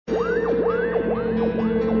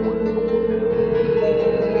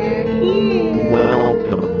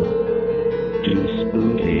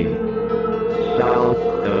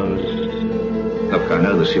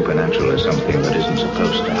supernatural is something that isn't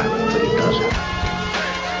supposed to happen, but it does happen.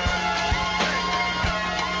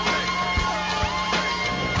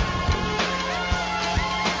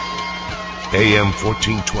 AM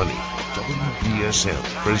 1420, WBSM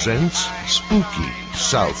presents Spooky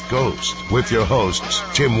South Coast with your hosts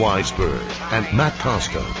Tim Weisberg and Matt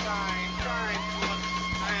Costa.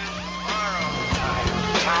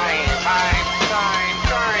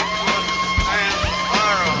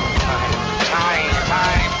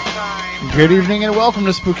 Good evening and welcome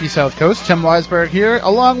to Spooky South Coast. Tim Weisberg here,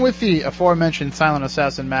 along with the aforementioned silent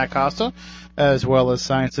assassin Matt Costa, as well as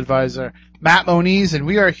science advisor Matt Moniz, and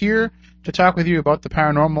we are here to talk with you about the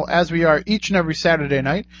paranormal as we are each and every Saturday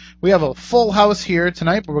night. We have a full house here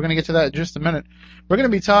tonight, but we're going to get to that in just a minute. We're going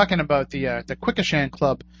to be talking about the Quequechan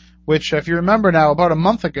Club, which, if you remember now, about a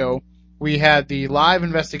month ago, we had the live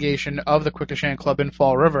investigation of the Quequechan Club in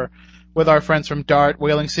Fall River with our friends from DART,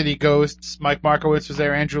 Whaling City Ghosts. Mike Markowitz was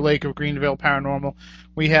there, Andrew Lake of Greenville Paranormal.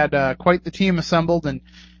 We had quite the team assembled, and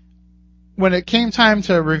when it came time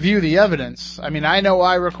to review the evidence, I mean, I know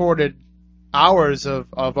I recorded hours of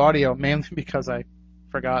audio, mainly because I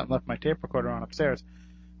forgot and left my tape recorder on upstairs.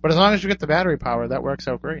 But as long as you get the battery power, that works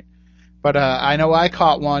out great. But I know I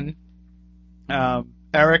caught one.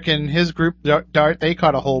 Eric and his group, DART, they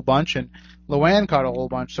caught a whole bunch, and Luann caught a whole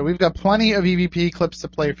bunch. So we've got plenty of EVP clips to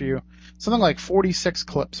play for you. Something like 46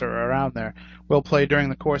 clips are around there. We'll play during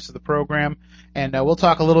the course of the program, and we'll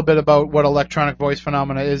talk a little bit about what electronic voice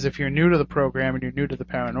phenomena is if you're new to the program and you're new to the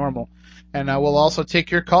paranormal. And we'll also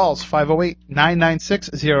take your calls,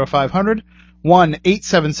 508-996-0500,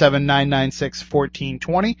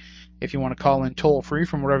 1-877-996-1420, if you want to call in toll-free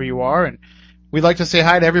from wherever you are. And we'd like to say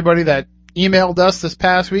hi to everybody that emailed us this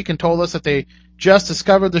past week and told us that they just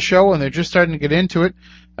discovered the show and they're just starting to get into it.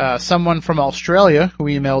 Someone from Australia who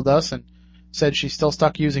emailed us and said she's still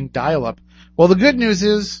stuck using dial-up. Well, the good news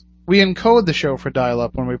is we encode the show for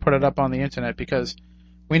dial-up when we put it up on the internet, because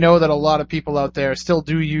we know that a lot of people out there still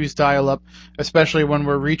do use dial-up, especially when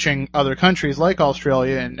we're reaching other countries like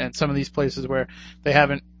Australia and some of these places where they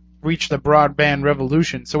haven't reached the broadband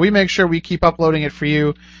revolution. So we make sure we keep uploading it for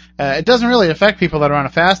you. It doesn't really affect people that are on a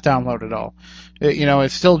fast download at all.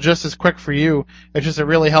 It's still just as quick for you. It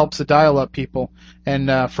really helps the dial-up people.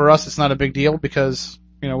 And for us, it's not a big deal because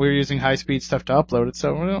we're using high-speed stuff to upload it,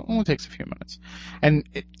 so it only takes a few minutes. And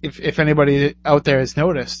if anybody out there has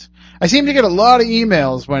noticed, I seem to get a lot of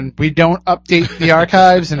emails when we don't update the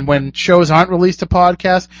archives and when shows aren't released to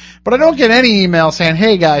podcast, but I don't get any emails saying,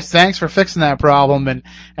 hey guys, thanks for fixing that problem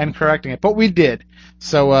and correcting it. But we did.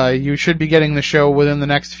 So you should be getting the show within the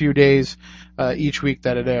next few days each week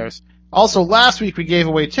that it airs. Also, last week we gave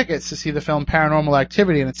away tickets to see the film Paranormal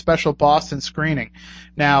Activity in its special Boston screening.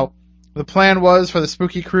 Now, the plan was for the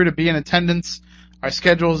Spooky Crew to be in attendance. Our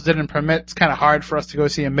schedules didn't permit. It's kind of hard for us to go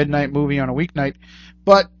see a midnight movie on a weeknight.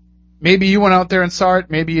 But maybe you went out there and saw it.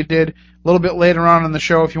 Maybe you did. A little bit later on in the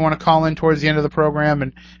show, if you want to call in towards the end of the program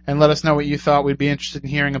and let us know what you thought, we'd be interested in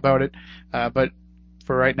hearing about it. But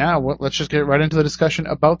for right now, let's just get right into the discussion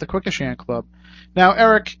about the Quequechan Club. Now,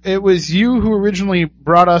 Eric, it was you who originally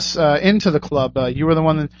brought us into the club. You were the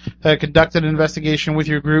one that conducted an investigation with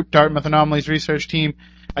your group, Dartmouth Anomalies Research Team,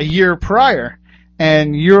 a year prior.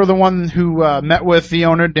 And you're the one who met with the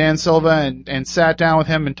owner, Dan Silva, and sat down with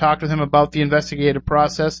him and talked with him about the investigative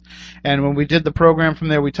process. And when we did the program from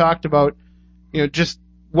there, we talked about just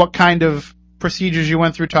what kind of procedures you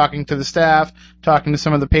went through, talking to the staff, talking to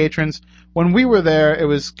some of the patrons. When we were there, it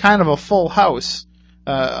was kind of a full house.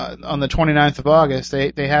 On the 29th of August,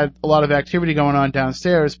 they had a lot of activity going on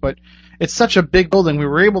downstairs, but it's such a big building, we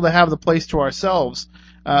were able to have the place to ourselves.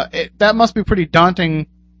 That must be pretty daunting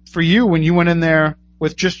for you when you went in there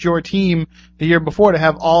with just your team the year before, to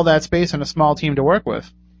have all that space and a small team to work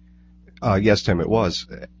with. Yes, Tim, it was.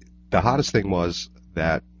 The hardest thing was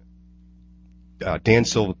that Dan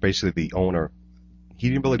Silva, basically the owner,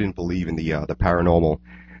 he really didn't believe in the paranormal.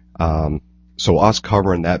 So us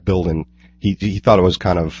covering that building, he thought it was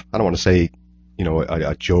kind of, I don't want to say,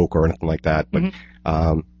 a joke or anything like that, but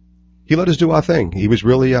he let us do our thing. He was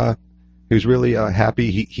really happy.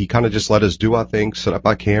 He kind of just let us do our thing, set up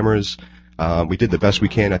our cameras. We did the best we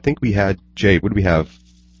can. I think we had, Jay, what did we have?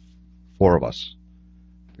 4 of us.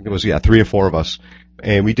 I think it was, 3 or 4 of us.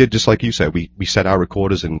 And we did just like you said. We set our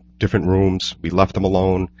recorders in different rooms. We left them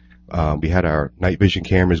alone. We had our night vision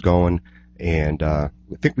cameras going. And I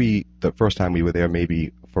think the first time we were there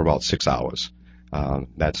maybe for about 6 hours.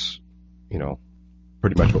 That's,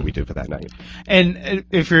 pretty much what we did for that night. And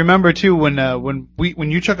if you remember too,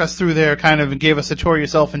 when you took us through there, kind of and gave us a tour,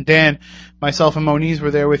 yourself and Dan, myself and Moniz were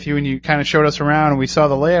there with you, and you kind of showed us around, and we saw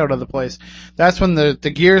the layout of the place. That's when the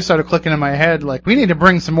gears started clicking in my head. Like, we need to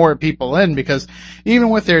bring some more people in, because even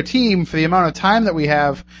with their team, for the amount of time that we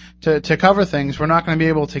have to cover things, we're not going to be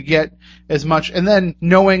able to get as much. And then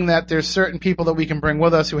knowing that there's certain people that we can bring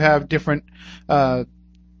with us who have different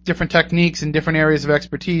techniques and different areas of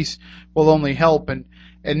expertise will only help. And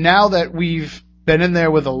now that we've been in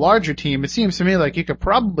there with a larger team, it seems to me like you could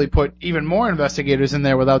probably put even more investigators in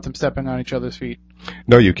there without them stepping on each other's feet.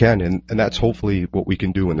 No, you can, and that's hopefully what we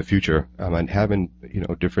can do in the future. And having,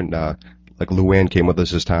 different, like Luann came with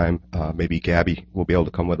us this time, maybe Gabby will be able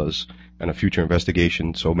to come with us in a future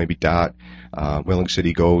investigation. So maybe Dot, Whaling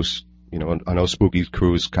City Ghost. I know Spooky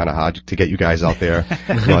Crew's kind of hard to get you guys out there,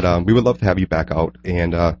 but we would love to have you back out.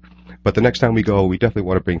 And but the next time we go, we definitely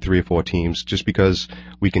want to bring 3 or 4 teams, just because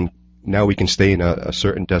we can stay in a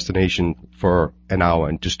certain destination for an hour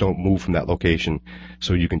and just don't move from that location.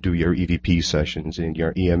 So you can do your EVP sessions and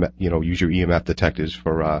your use your EMF detectors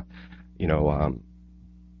for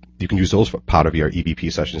you can use those for part of your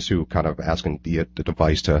EVP sessions too, kind of asking the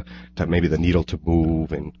device to maybe the needle to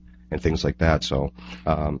move and things like that. So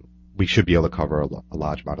we should be able to cover a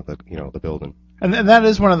large amount of the building. And that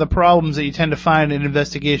is one of the problems that you tend to find in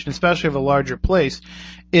investigation, especially of a larger place,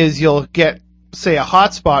 is you'll get, say, a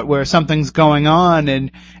hotspot where something's going on,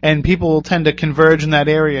 and people will tend to converge in that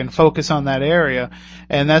area and focus on that area.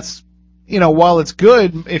 And that's, while it's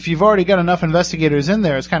good, if you've already got enough investigators in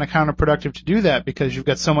there, it's kind of counterproductive to do that, because you've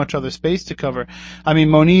got so much other space to cover. I mean,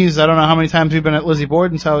 Moniz, I don't know how many times we've been at Lizzie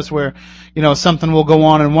Borden's house where, something will go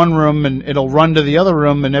on in one room and it'll run to the other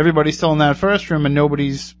room, and everybody's still in that first room and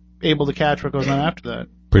nobody's able to catch what goes on after that.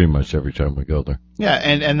 Pretty much every time we go there. Yeah,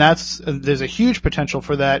 and there's a huge potential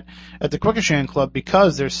for that at the Quequechan Club,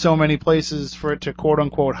 because there's so many places for it to quote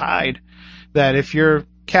unquote hide, that if you're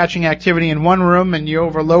catching activity in one room and you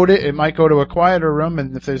overload it, it might go to a quieter room,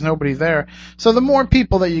 and if there's nobody there. So the more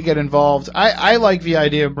people that you get involved, I like the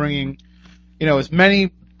idea of bringing, as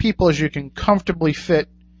many people as you can comfortably fit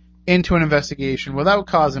into an investigation without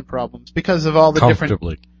causing problems, because of all the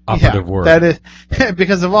different operative word. That is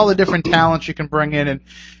because of all the different talents you can bring in,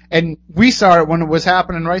 and we saw it when it was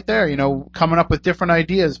happening right there. Coming up with different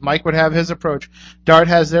ideas. Mike would have his approach. Dart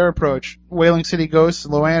has their approach. Whaling City Ghosts,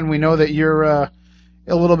 Luann, we know that you're a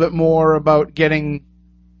little bit more about getting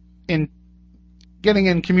in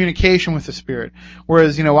communication with the spirit,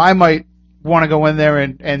 whereas I might want to go in there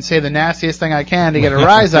and say the nastiest thing I can to get a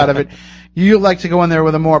rise out of it. You like to go in there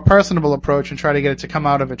with a more personable approach and try to get it to come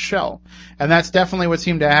out of its shell. And that's definitely what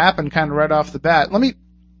seemed to happen kind of right off the bat. Let me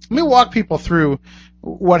walk people through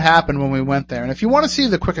what happened when we went there. And if you want to see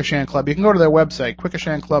the Quequechan Club, you can go to their website,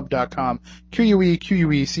 quequechanclub.com,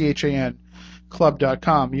 QUEQUECHAN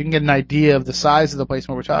club.com. You can get an idea of the size of the place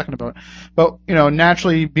and what we're talking about. But,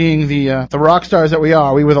 naturally being the rock stars that we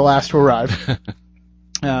are, we were the last to arrive.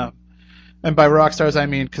 And by rock stars, I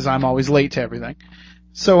mean because I'm always late to everything.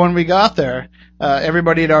 So when we got there,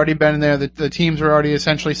 everybody had already been there. The teams were already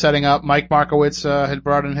essentially setting up. Mike Markowitz had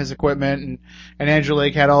brought in his equipment, and Andrew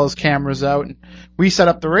Lake had all his cameras out. And we set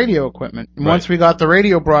up the radio equipment. And once we got the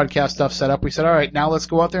radio broadcast stuff set up, we said, all right, now let's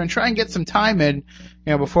go out there and try and get some time in,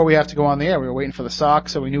 before we have to go on the air. We were waiting for the sock,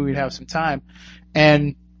 so we knew we'd have some time.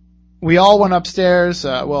 And we all went upstairs.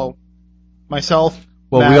 Myself.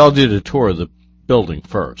 Well, Matt, we all did a tour of the building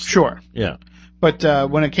first. Sure. Yeah. But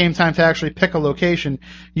when it came time to actually pick a location,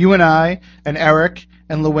 you and I and Eric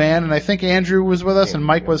and Luann, and I think Andrew was with us, and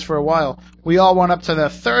Mike was for a while, we all went up to the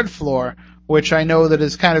 3rd floor, which I know that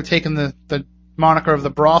has kind of taken the moniker of the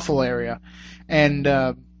brothel area. And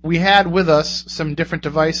we had with us some different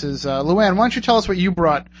devices. Luann, why don't you tell us what you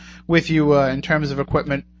brought with you in terms of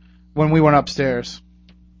equipment when we went upstairs?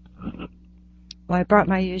 Well, I brought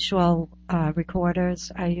my usual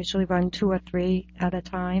recorders. I usually run 2 or 3 at a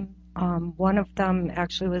time. One of them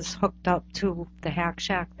actually was hooked up to the Hack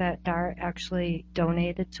Shack that Dart actually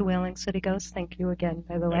donated to Whaling City Ghosts. Thank you again,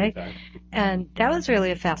 by the way. And that was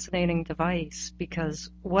really a fascinating device, because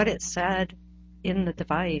what it said in the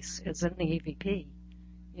device is in the EVP.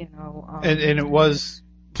 And it was,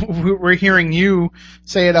 we're hearing you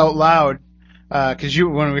say it out loud, because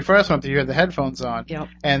when we first went there, you had the headphones on. Yep.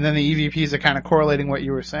 And then the EVPs are kind of correlating what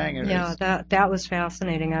you were saying. That was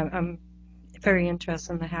fascinating. I'm very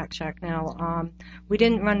interested in the Hack Shack now. We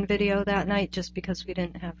didn't run video that night just because we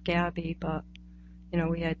didn't have Gabby, but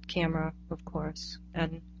we had camera, of course,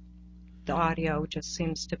 and the audio just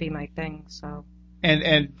seems to be my thing. So.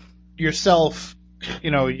 And yourself,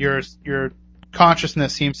 your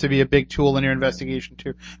consciousness seems to be a big tool in your investigation too.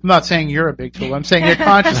 I'm not saying you're a big tool. I'm saying your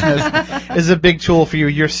consciousness is a big tool for you.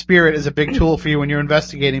 Your spirit is a big tool for you when you're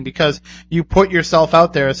investigating because you put yourself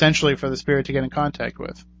out there essentially for the spirit to get in contact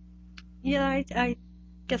with. Yeah, I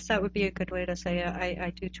guess that would be a good way to say it.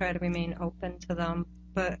 I do try to remain open to them,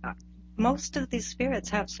 but most of these spirits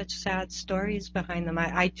have such sad stories behind them.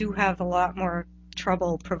 I do have a lot more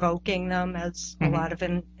trouble provoking them, as a lot of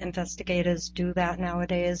investigators do that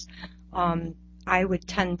nowadays. I would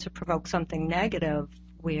tend to provoke something negative,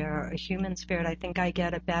 where a human spirit, I think I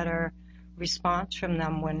get a better response from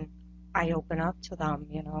them when I open up to them,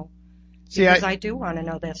 you know. See, because I do want to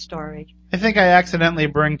know their story. I think I accidentally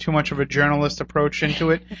bring too much of a journalist approach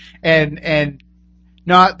into it, and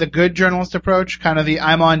not the good journalist approach, kind of the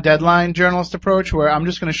I'm on deadline journalist approach, where I'm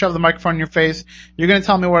just going to shove the microphone in your face. You're going to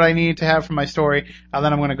tell me what I need to have for my story, and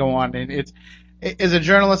then I'm going to go on. And as a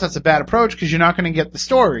journalist, that's a bad approach because you're not going to get the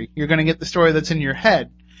story. You're going to get the story that's in your head,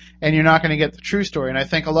 and you're not going to get the true story. And I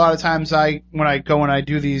think a lot of times when I go and I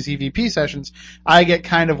do these EVP sessions, I get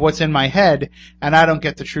kind of what's in my head, and I don't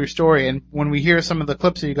get the true story. And when we hear some of the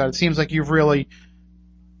clips that you got, it seems like you've really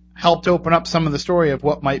helped open up some of the story of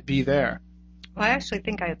what might be there. Well, I actually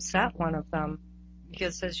think I upset one of them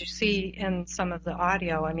because, as you see in some of the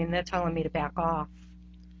audio, I mean, they're telling me to back off.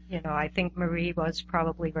 You know, I think Marie was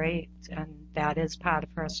probably raped, and that is part of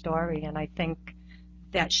her story, and I think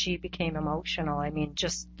that she became emotional. I mean,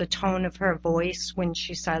 just the tone of her voice when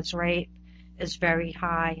she says rape is very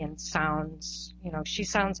high and sounds, you know, she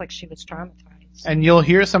sounds like she was traumatized. And you'll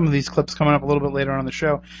hear some of these clips coming up a little bit later on the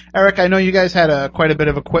show. Eric, I know you guys had quite a bit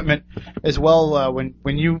of equipment as well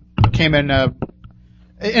when you came in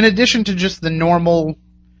addition to just the normal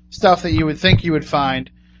stuff that you would think you would find,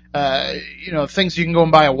 you know, things you can go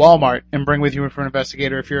and buy at Walmart and bring with you for an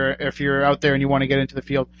investigator if you're out there and you want to get into the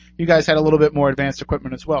field. You guys had a little bit more advanced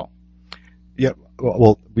equipment as well. Yeah,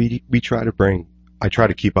 well, we try to bring. I try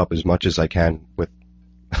to keep up as much as I can with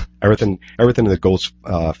everything. Everything in the ghost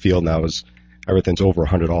field now is everything's over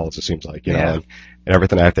 $100. It seems like, you know, and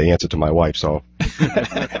everything I have to answer to my wife, so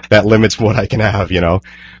that limits what I can have, you know.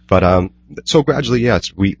 But so gradually,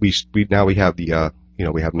 yes, we now we have the you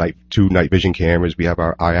know, we have two night vision cameras. We have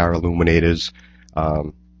our IR illuminators.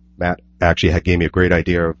 Matt actually gave me a great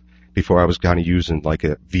idea before I was kind of using like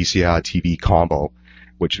a VCR TV combo,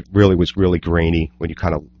 which really was really grainy when you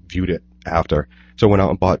kind of viewed it after. So I went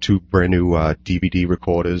out and bought two brand new DVD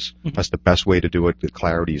recorders. That's the best way to do it. The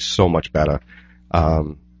clarity is so much better.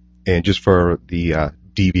 And just for the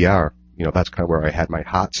DVR, you know, that's kind of where I had my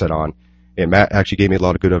heart set on. And Matt actually gave me a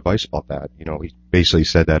lot of good advice about that. You know, he basically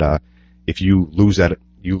said that if you lose that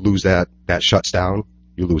shuts down,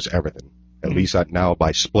 you lose everything. At least now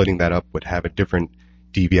by splitting that up with having different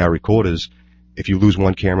DVR recorders, if you lose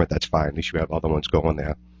one camera, that's fine. At least you have other ones going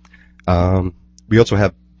there. We also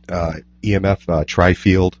have EMF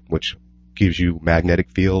tri-field, which gives you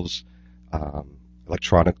magnetic fields,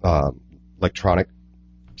 electronic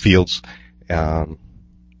fields.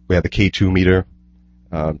 We have the K2 meter.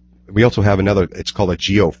 We also have another, it's called a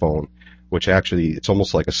geophone, which actually, it's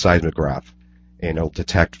almost like a seismograph, and it'll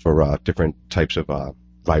detect for different types of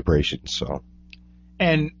vibrations. So,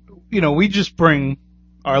 and you know, we just bring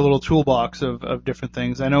our little toolbox of different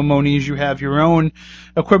things. I know, Moniz, you have your own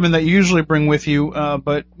equipment that you usually bring with you,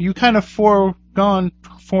 but you kind of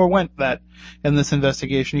forewent that in this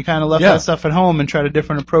investigation. You kind of left that stuff at home and tried a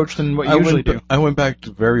different approach than what you usually do. I went back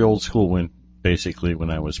to very old school when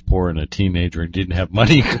I was poor and a teenager and didn't have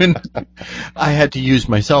money. I had to use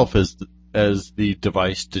myself as the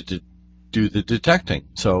device to do the detecting.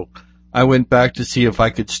 So I went back to see if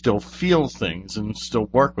I could still feel things and still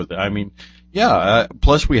work with it. I mean,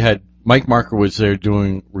 plus we had Mike Marker was there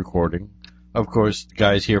doing recording. Of course, the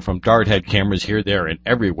guys here from Dart had cameras here, there, and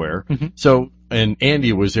everywhere. Mm-hmm. So, and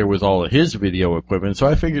Andy was there with all of his video equipment. So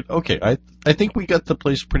I figured, okay, I think we got the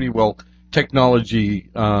place pretty well technology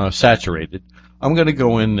saturated. I'm going to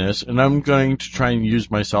go in this, and I'm going to try and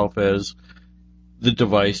use myself as the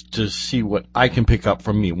device to see what I can pick up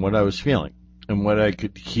from me, what I was feeling, and what I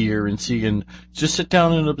could hear and see, and just sit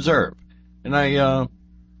down and observe. And I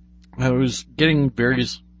was getting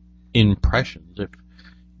various impressions, if,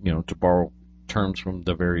 you know, to borrow terms from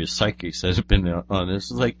the various psychics that have been on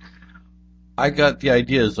this. It's like, I got the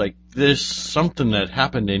idea, is like, there's something that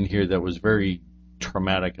happened in here that was very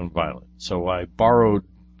traumatic and violent. So I borrowed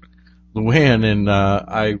Luann, and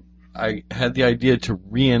I had the idea to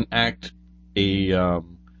reenact a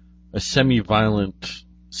semi-violent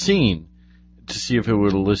scene to see if it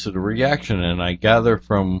would elicit a reaction, and I gather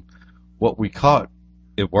from what we caught,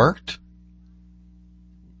 it worked.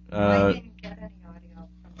 I didn't get any audio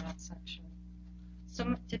from that section.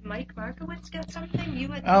 Did Mike Markowitz get something? You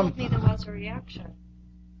had told me there was a reaction.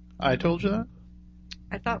 I told you that?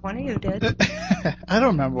 I thought one of you did. I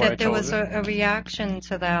don't remember what I That there told was you. a reaction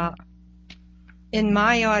to that. In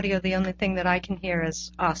my audio, the only thing that I can hear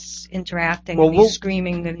is us interacting, Well, and we'll-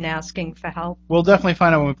 screaming and asking for help. We'll definitely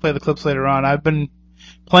find out when we play the clips later on. I've been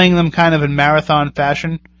playing them kind of in marathon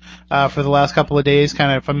fashion for the last couple of days,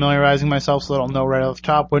 kind of familiarizing myself so that I'll know right off the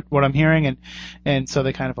top what I'm hearing, and so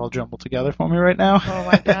they kind of all jumble together for me right now. Oh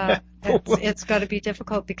my God. It's got to be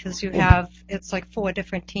difficult because it's like 4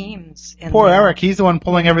 different teams. Poor Eric, he's the one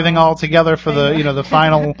pulling everything all together for the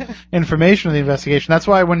final information of the investigation. That's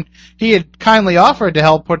why when he had kindly offered to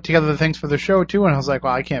help put together the things for the show too, and I was like,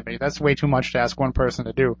 well, I can't be. That's way too much to ask one person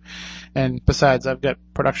to do. And besides, I've got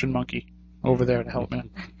Production Monkey over there to help me.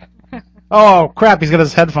 Oh crap, he's got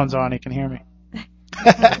his headphones on, he can hear me.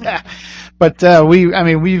 But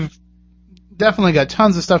we've definitely got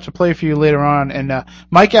tons of stuff to play for you later on, and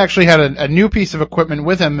Mike actually had a new piece of equipment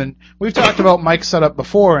with him, and we've talked about Mike's setup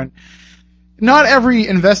before, and not every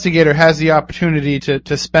investigator has the opportunity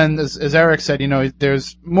to spend, as Eric said,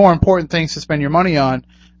 there's more important things to spend your money on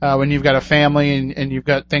when you've got a family and you've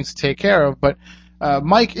got things to take care of, but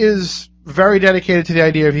Mike is very dedicated to the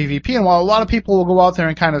idea of EVP, and while a lot of people will go out there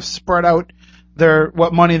and kind of spread out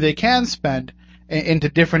what money they can spend into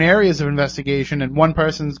different areas of investigation, and one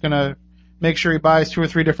person's going to make sure he buys 2 or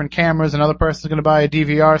 3 different cameras, another person's going to buy a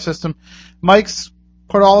DVR system. Mike's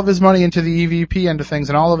put all of his money into the EVP end of things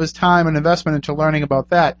and all of his time and investment into learning about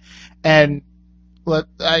that. And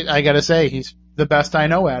I got to say, he's the best I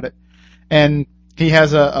know at it. And he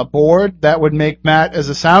has a board that would make Matt, as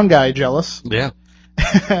a sound guy, jealous. Yeah.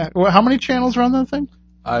 How many channels are on that thing?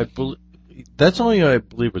 That's only, I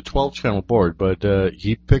believe, a 12-channel board, but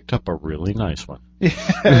he picked up a really nice one.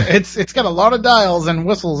 It's got a lot of dials and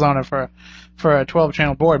whistles on it for a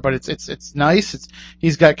 12-channel board, but it's nice.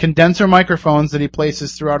 He's got condenser microphones that he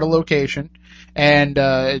places throughout a location, and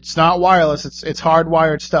it's not wireless. It's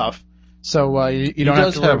hardwired stuff. So you don't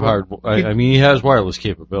have to worry about. He has wireless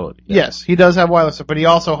capability. Yeah. Yes, he does have wireless stuff, but he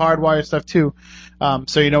also hardwires stuff too.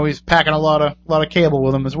 So he's packing a lot of cable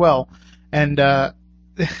with him as well, and that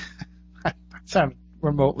sounded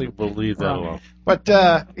remotely. We'll leave that alone. But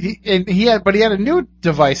he had a new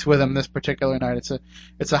device with him this particular night.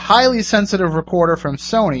 It's a highly sensitive recorder from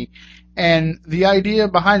Sony, and the idea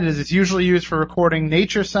behind it is it's usually used for recording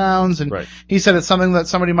nature sounds, and right. He said it's something that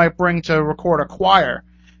somebody might bring to record a choir.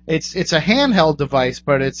 It's a handheld device,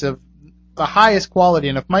 but it's of the highest quality.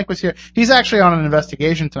 And if Mike was here, he's actually on an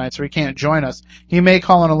investigation tonight, so he can't join us. He may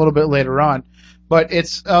call in a little bit later on, but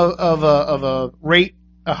it's of a rate,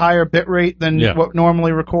 a higher bit rate than what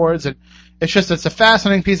normally records, and it's a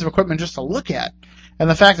fascinating piece of equipment just to look at. And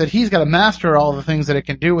the fact that he's got to master all the things that it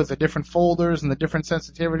can do with the different folders and the different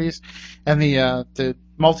sensitivities and the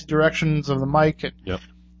multi-directions of the mic. Yep.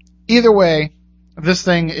 Either way, this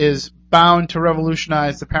thing is bound to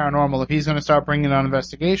revolutionize the paranormal if he's going to start bringing on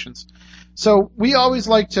investigations. So we always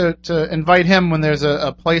like to invite him when there's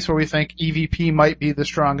a place where we think EVP might be the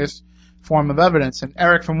strongest form of evidence. And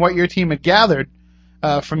Eric, from what your team had gathered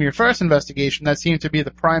from your first investigation, that seemed to be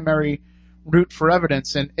the primary route for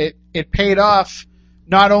evidence, and it paid off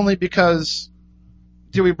not only because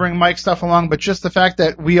did we bring Mike's stuff along, but just the fact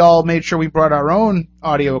that we all made sure we brought our own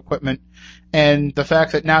audio equipment, and the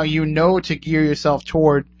fact that now to gear yourself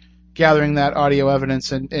toward gathering that audio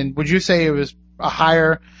evidence. And would you say it was a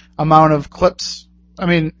higher amount of clips? I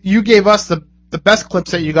mean, you gave us the best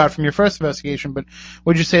clips that you got from your first investigation, but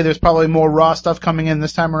would you say there's probably more raw stuff coming in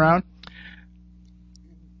this time around?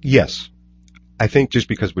 Yes. I think just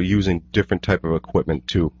because we're using different type of equipment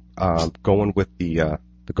too, going with the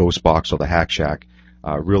Ghost Box or the Hack Shack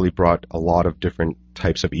really brought a lot of different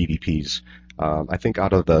types of EVPs. I think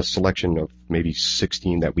out of the selection of maybe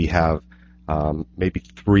 16 that we have, maybe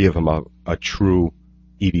 3 of them are a true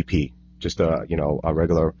EVP, just a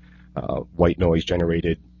regular white noise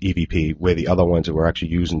generated EVP, where the other ones were actually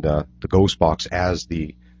using the Ghost Box as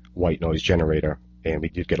the white noise generator, and we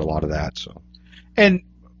did get a lot of that. So,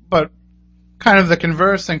 but kind of the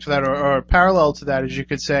converse thing to that, or parallel to that, is you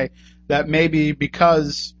could say that maybe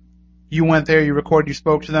because you went there, you recorded, you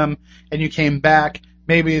spoke to them, and you came back,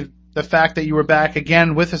 maybe the fact that you were back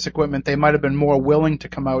again with this equipment, they might have been more willing to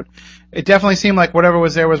come out. It definitely seemed like whatever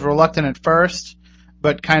was there was reluctant at first,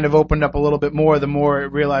 but kind of opened up a little bit more the more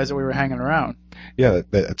it realized that we were hanging around. Yeah,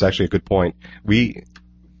 that's actually a good point. We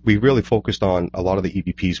really focused on a lot of the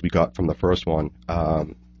EVPs we got from the first one.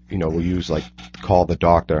 We use like Call the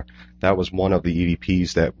Doctor. That was one of the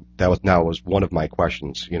EVPs that was one of my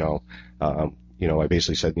questions. I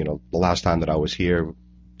basically said, the last time that I was here,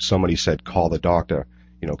 somebody said call the doctor.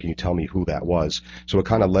 can you tell me who that was? So it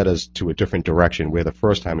kind of led us to a different direction, where the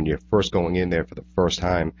first time, when you're first going in there for the first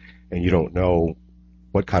time and you don't know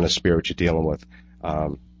what kind of spirit you're dealing with,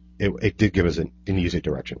 it did give us an easy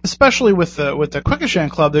direction. Especially with the Quequechan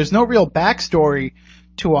Club, there's no real backstory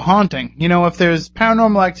to a haunting. If there's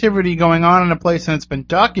paranormal activity going on in a place and it's been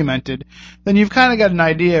documented, then you've kind of got an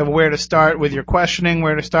idea of where to start with your questioning,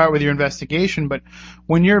 where to start with your investigation. But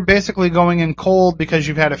when you're basically going in cold because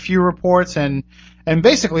you've had a few reports, and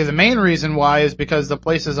basically the main reason why is because the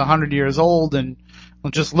place is 100 years old and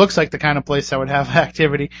it just looks like the kind of place that would have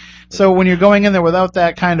activity. So when you're going in there without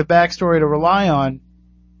that kind of backstory to rely on,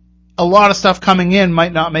 a lot of stuff coming in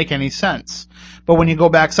might not make any sense. But when you go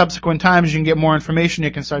back subsequent times, you can get more information, you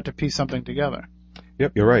can start to piece something together.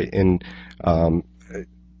 Yep, you're right. And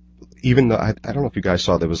even though, I don't know if you guys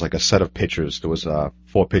saw, there was like a set of pictures. There was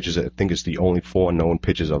 4 pictures. I think it's the only 4 known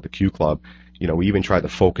pictures of the Q Club. We even tried to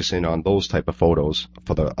focus in on those type of photos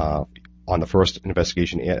for the on the first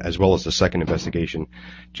investigation as well as the second investigation,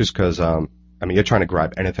 just because you're trying to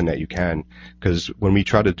grab anything that you can, because when we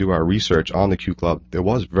try to do our research on the Q Club, there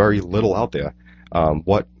was very little out there.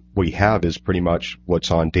 What we have is pretty much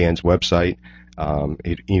what's on Dan's website.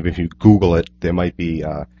 Even if you Google it, there might be,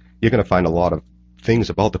 you're going to find a lot of things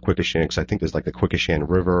about the Quequechan, because I think there's like the Quequechan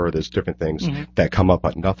River, there's different things that come up,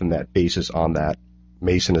 but nothing that bases on that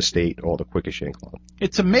Mason Estate or the Quequechan Club.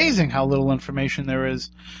 It's amazing how little information there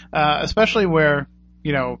is, especially where,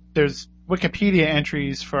 there's Wikipedia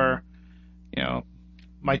entries for,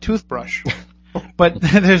 my toothbrush. But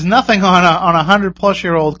there's nothing on a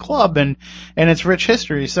 100-plus-year-old club and its rich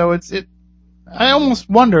history. So I almost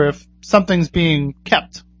wonder if something's being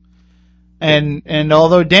kept. And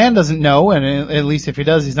although Dan doesn't know, and at least if he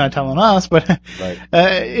does, he's not telling us, but right.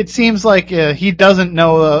 It seems like he doesn't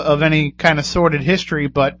know of any kind of sordid history.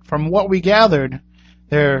 But from what we gathered,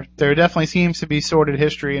 there definitely seems to be sordid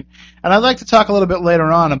history. And I'd like to talk a little bit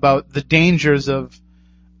later on about the dangers of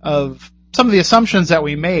some of the assumptions that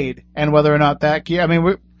we made and whether or not that,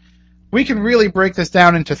 we can really break this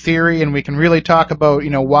down into theory, and we can really talk about,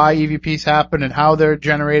 why EVPs happen and how they're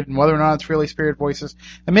generated and whether or not it's really spirit voices.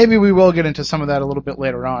 And maybe we will get into some of that a little bit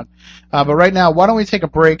later on. But right now, why don't we take a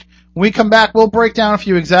break? When we come back, we'll break down for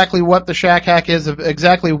you exactly what the Shack Hack is,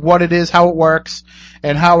 exactly what it is, how it works,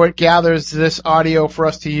 and how it gathers this audio for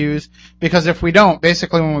us to use. Because if we don't,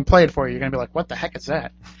 basically when we play it for you, you're going to be like, what the heck is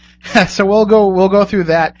that? So we'll go through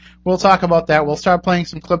that. We'll talk about that. We'll start playing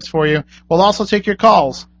some clips for you. We'll also take your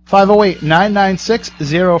calls.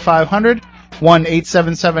 508-996-0500,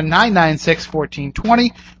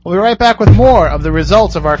 1-877-996-1420. We'll be right back with more of the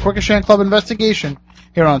results of our Quequechan Club investigation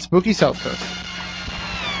here on Spooky South Coast.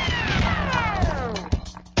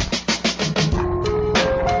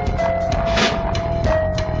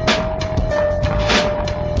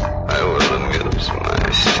 I will amuse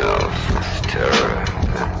myself with terror.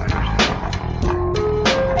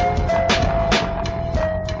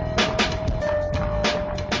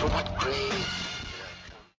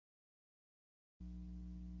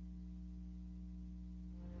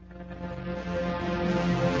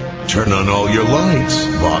 Turn on all your lights,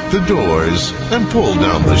 lock the doors, and pull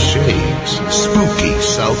down the shades. Spooky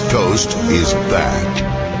South Coast is back.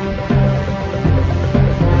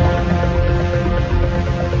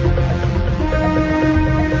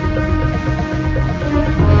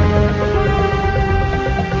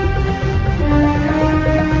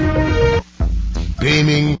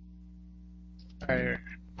 Beaming.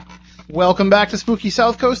 Welcome back to Spooky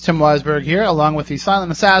South Coast. Tim Weisberg here, along with the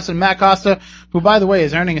silent assassin, Matt Costa, who, by the way,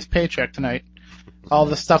 is earning his paycheck tonight. All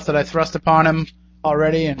the stuff that I thrust upon him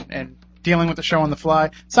already and dealing with the show on the fly.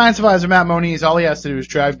 Science advisor Matt Moniz, all he has to do is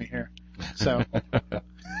drive me here. So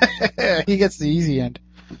he gets the easy end.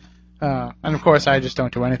 And, of course, I just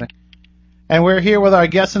don't do anything. And we're here with our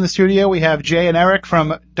guests in the studio. We have Jay and Eric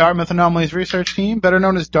from Dartmouth Anomalies Research Team, better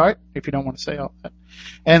known as DART, if you don't want to say all that.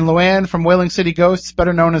 And Luann from Whaling City Ghosts,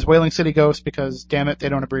 better known as Whaling City Ghosts because, damn it, they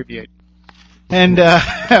don't abbreviate. And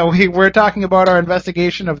we're talking about our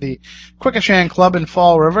investigation of the Quequechan Club in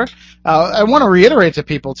Fall River. I want to reiterate to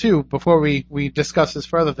people, too, before we discuss this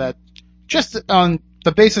further, that just on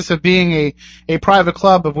the basis of being a private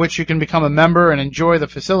club of which you can become a member and enjoy the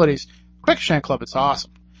facilities, Quequechan Club is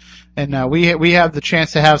awesome. And we had the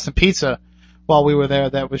chance to have some pizza while we were there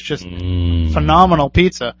that was just phenomenal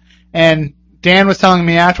pizza. And Dan was telling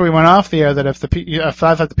me after we went off the air that if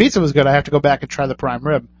I thought the pizza was good, I have to go back and try the prime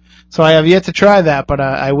rib. So I have yet to try that, but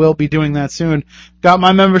I will be doing that soon. Got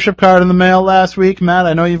my membership card in the mail last week, Matt.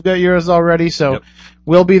 I know you've got yours already, so yep.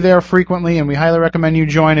 We'll be there frequently, and we highly recommend you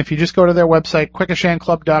join. If you just go to their website,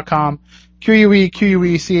 quequechanclub.com,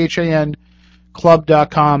 QUEQUECHAN,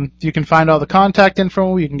 club.com. You can find all the contact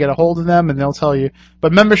info. You can get a hold of them, and they'll tell you.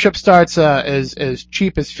 But membership starts as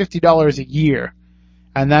cheap as $50 a year,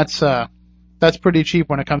 and that's pretty cheap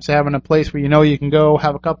when it comes to having a place where you can go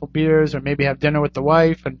have a couple beers or maybe have dinner with the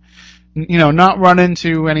wife and not run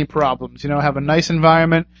into any problems. Have a nice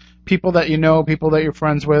environment, people that people that you're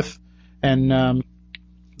friends with, and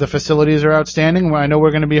the facilities are outstanding. I know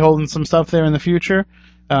we're going to be holding some stuff there in the future.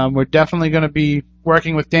 We're definitely going to be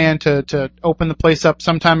working with Dan to open the place up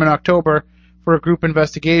sometime in October for a group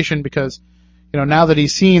investigation because, now that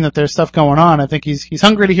he's seen that there's stuff going on, I think he's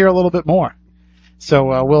hungry to hear a little bit more.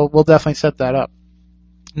 So we'll definitely set that up.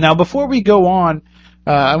 Now, before we go on,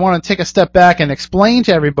 I want to take a step back and explain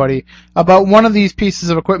to everybody about one of these pieces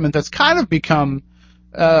of equipment that's kind of become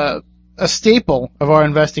a staple of our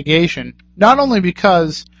investigation. Not only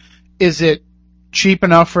because is it cheap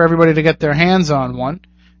enough for everybody to get their hands on one,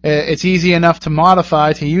 it's easy enough to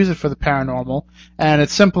modify to use it for the paranormal, and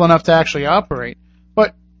it's simple enough to actually operate.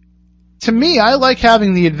 But to me, I like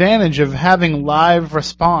having the advantage of having live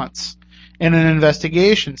response in an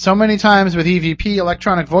investigation. So many times with EVP,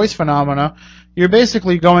 electronic voice phenomena, you're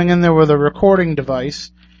basically going in there with a recording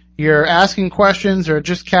device. You're asking questions or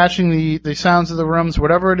just catching the sounds of the rooms,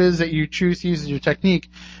 whatever it is that you choose to use as your technique,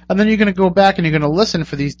 and then you're going to go back and you're going to listen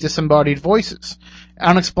for these disembodied voices,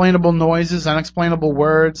 unexplainable noises, unexplainable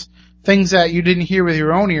words, things that you didn't hear with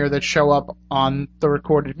your own ear that show up on the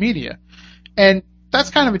recorded media. And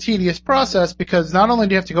that's kind of a tedious process because not only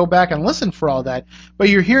do you have to go back and listen for all that, but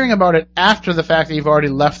you're hearing about it after the fact that you've already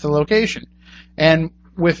left the location. And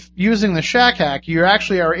with using the Shack Hack, you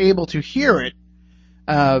actually are able to hear it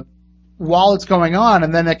while it's going on,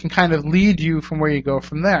 and then it can kind of lead you from where you go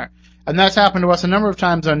from there. And that's happened to us a number of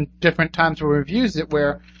times on different times where we've used it,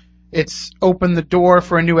 where it's opened the door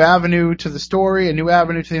for a new avenue to the story, a new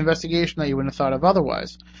avenue to the investigation that you wouldn't have thought of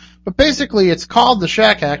otherwise. But basically, it's called the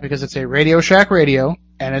Shack Hack because it's a Radio Shack radio,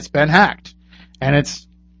 and it's been hacked. And it's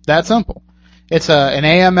that simple. It's an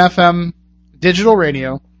AM/FM digital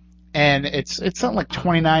radio, and it's something like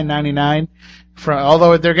 $29.99.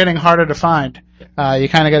 Although they're getting harder to find. You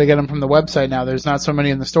kind of got to get them from the website now. There's not so many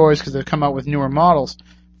in the stores because they've come out with newer models.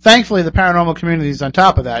 Thankfully, the paranormal community is on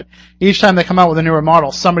top of that. Each time they come out with a newer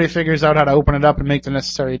model, somebody figures out how to open it up and make the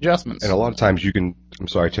necessary adjustments. And a lot of times you can, I'm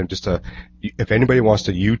sorry, Tim, if anybody wants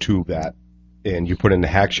to YouTube that and you put in the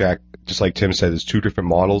Hack Shack, just like Tim said, there's two different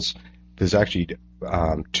models. There's actually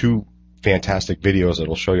two fantastic videos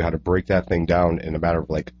that'll show you how to break that thing down in a matter of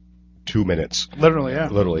like 2 minutes. Literally, yeah.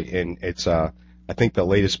 Literally. And it's, I think the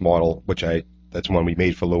latest model, that's one we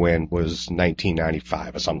made for Luann, was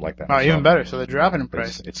 $19.95 or something like that. Oh, even better. So they're dropping in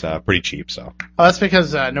price. It's pretty cheap. So. Well, that's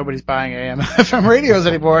because nobody's buying AM/FM radios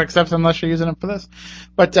anymore, except unless you're using them for this.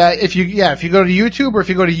 But if you go to YouTube or if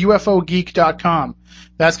you go to UFOgeek.com,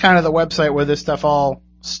 that's kind of the website where this stuff all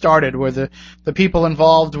started, where the people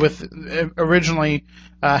involved with originally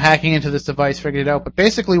hacking into this device figured it out. But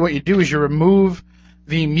basically, what you do is you remove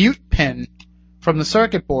the mute pin from the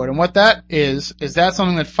circuit board, and what that is that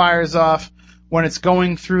something that fires off when it's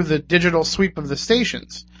going through the digital sweep of the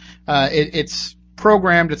stations. It's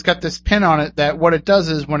programmed, it's got this pin on it that what it does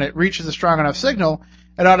is when it reaches a strong enough signal,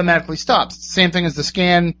 it automatically stops. It's the same thing as the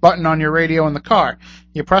scan button on your radio in the car.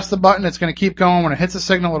 You press the button, it's going to keep going. When it hits a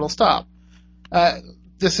signal, it'll stop.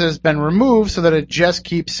 This has been removed so that it just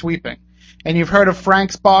keeps sweeping. And you've heard of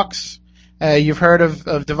Frank's box. You've heard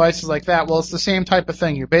of devices like that. Well, it's the same type of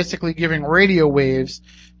thing. You're basically giving radio waves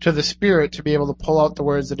to the spirit to be able to pull out the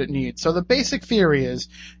words that it needs. So the basic theory is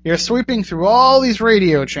you're sweeping through all these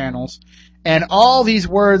radio channels, and all these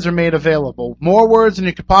words are made available. More words than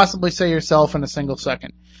you could possibly say yourself in a single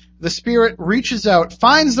second. The spirit reaches out,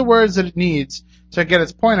 finds the words that it needs to get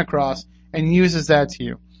its point across, and uses that to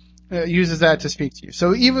you. Uses that to speak to you.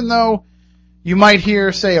 So even though you might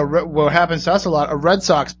hear, say, what happens to us a lot, a Red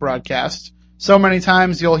Sox broadcast. So many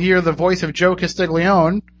times you'll hear the voice of Joe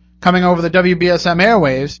Castiglione coming over the WBSM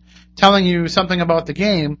airwaves telling you something about the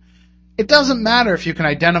game. It doesn't matter if you can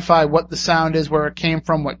identify what the sound is, where it came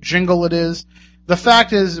from, what jingle it is. The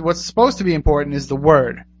fact is, what's supposed to be important is the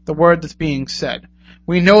word that's being said.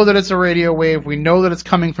 We know that it's a radio wave. We know that it's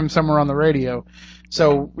coming from somewhere on the radio.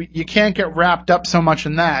 So you can't get wrapped up so much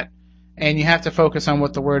in that, and you have to focus on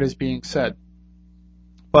what the word is being said.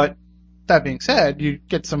 But that being said, you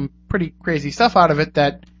get some pretty crazy stuff out of it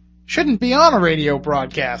that shouldn't be on a radio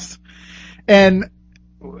broadcast. And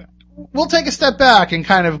we'll take a step back and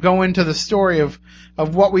kind of go into the story of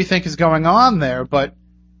what we think is going on there. But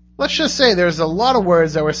let's just say there's a lot of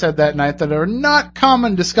words that were said that night that are not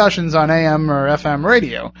common discussions on AM or FM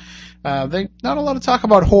radio. Not a lot of talk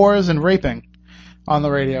about whores and raping on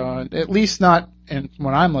the radio, at least not in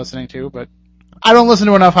what I'm listening to, but I don't listen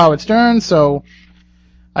to enough Howard Stern, so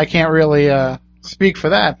I can't really speak for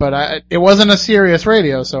that. But it wasn't a Sirius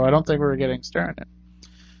radio, so I don't think we were getting Stern.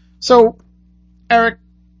 So, Eric,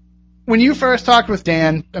 when you first talked with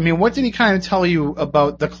Dan, I mean, what did he kind of tell you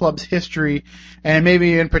about the club's history, and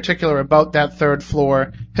maybe in particular about that third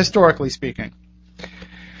floor, historically speaking?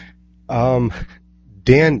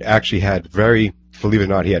 Dan actually had believe it or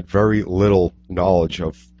not, he had very little knowledge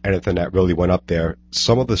of anything that really went up there.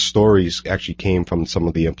 Some of the stories actually came from some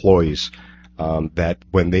of the employees, that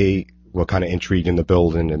when they were kind of intrigued in the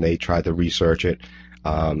building and they tried to research it,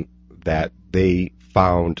 that they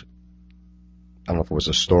found, I don't know if it was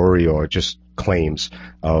a story or just claims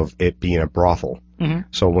of it being a brothel. Mm-hmm.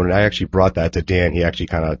 So when I actually brought that to Dan,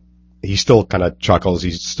 he still kind of chuckles.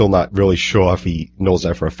 He's still not really sure if he knows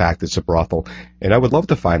that for a fact it's a brothel. And I would love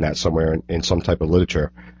to find that somewhere in some type of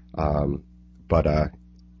literature. But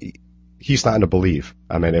he's starting to believe.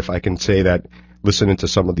 I mean, if I can say that, listening to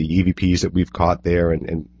some of the EVPs that we've caught there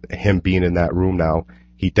and him being in that room now,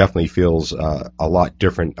 he definitely feels a lot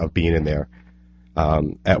different of being in there.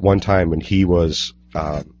 At one time when he was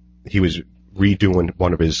redoing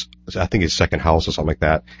one of his, I think his second house or something like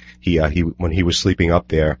that, when he was sleeping up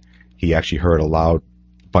there, he actually heard a loud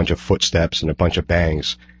bunch of footsteps and a bunch of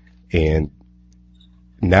bangs. And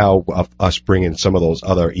now of us bringing some of those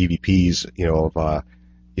other EVPs, of a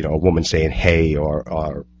woman saying hey,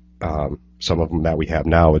 or some of them that we have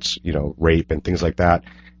now, it's rape and things like that.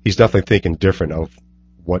 He's definitely thinking different of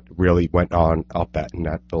what really went on up in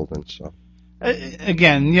that building. So.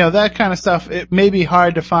 Again, that kind of stuff, it may be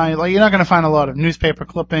hard to find. Like, you're not going to find a lot of newspaper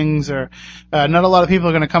clippings, or not a lot of people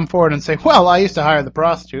are going to come forward and say, well, I used to hire the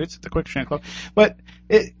prostitutes at the Quick Shank Club. But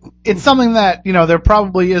it's something that, there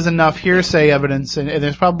probably is enough hearsay evidence, and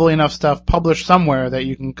there's probably enough stuff published somewhere that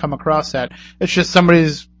you can come across that. It's just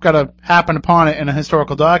somebody's got to happen upon it in a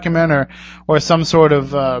historical document, or some sort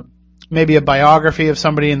of, maybe a biography of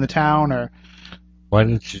somebody in the town, or. Why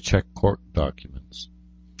didn't you check court documents?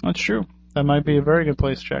 That's true. That might be a very good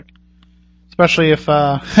place to check. Especially if they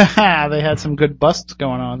had some good busts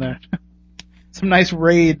going on there. Some nice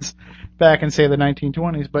raids back in, say, the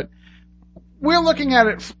 1920s. But we're looking at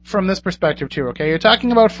it from this perspective, too, okay? You're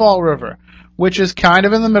talking about Fall River, which is kind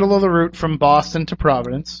of in the middle of the route from Boston to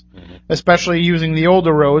Providence, especially using the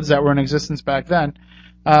older roads that were in existence back then.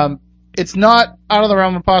 It's not out of the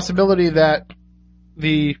realm of possibility that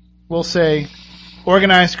we'll say,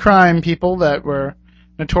 organized crime people that were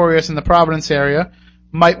notorious in the Providence area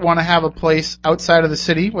might want to have a place outside of the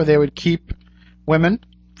city where they would keep women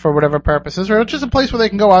for whatever purposes, or just a place where they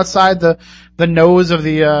can go outside the nose of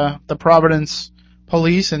the Providence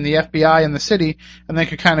police and the FBI in the city, and they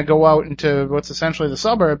could kind of go out into what's essentially the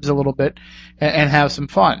suburbs a little bit and have some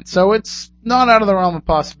fun. So it's not out of the realm of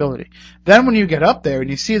possibility. Then when you get up there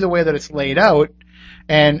and you see the way that it's laid out,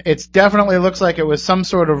 and it definitely looks like it was some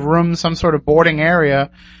sort of room, some sort of boarding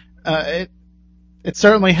area, it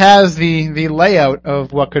certainly has the layout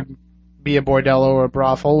of what could be a bordello or a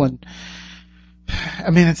brothel. And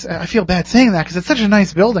I mean, I feel bad saying that because it's such a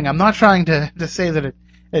nice building. I'm not trying to say that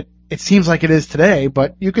it seems like it is today,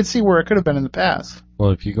 but you could see where it could have been in the past.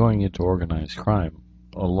 Well, if you're going into organized crime,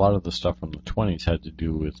 a lot of the stuff from the 20s had to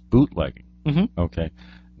do with bootlegging. Mm-hmm. Okay.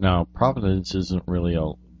 Now, Providence isn't really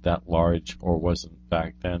that large, or wasn't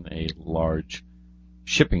back then a large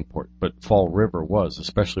shipping port, but Fall River was,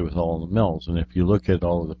 especially with all the mills. And if you look at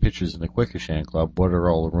all of the pictures in the Quequechan Club, what are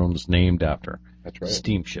all the rooms named after? That's right.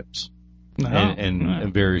 Steamships.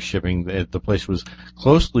 And various shipping. The place was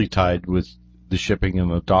closely tied with the shipping and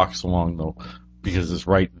the docks because it's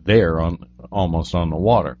right there almost on the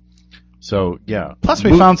water. So, yeah. Plus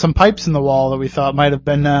we found some pipes in the wall that we thought might have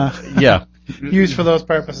been used for those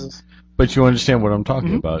purposes. But you understand what I'm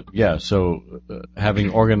talking about. Yeah, so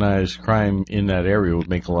having organized crime in that area would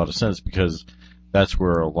make a lot of sense, because that's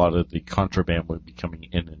where a lot of the contraband would be coming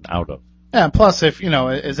in and out of. Yeah, plus if,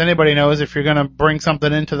 as anybody knows, if you're going to bring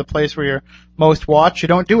something into the place where you're most watched, you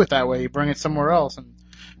don't do it that way. You bring it somewhere else and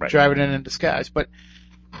drive it in disguise. But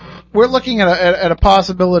we're looking at a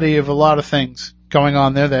possibility of a lot of things going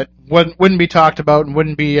on there that wouldn't be talked about and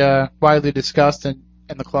wouldn't be widely discussed in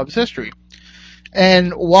the club's history.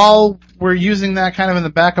 And while we're using that kind of in the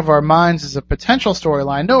back of our minds as a potential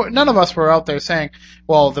storyline, none of us were out there saying,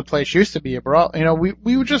 well, the place used to be a brothel.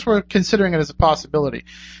 We just were considering it as a possibility.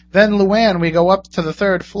 Then, Luann, we go up to the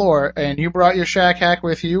third floor, and you brought your shack hack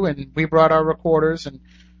with you, and we brought our recorders. And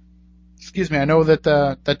excuse me, I know that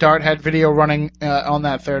the Dart had video running on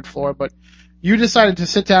that third floor, but you decided to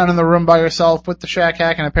sit down in the room by yourself with the shack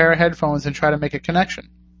hack and a pair of headphones and try to make a connection.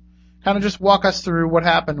 Kind of just walk us through what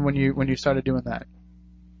happened when you started doing that.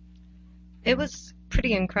 It was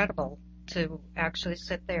pretty incredible to actually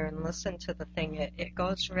sit there and listen to the thing. It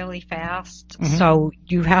goes really fast, Mhm. so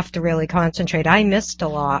you have to really concentrate. I missed a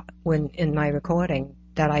lot when in my recording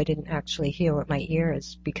that I didn't actually hear with my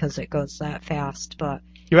ears because it goes that fast. But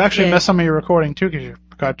You actually Yeah. missed some of your recording too because you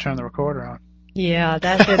forgot to turn the recorder on. yeah,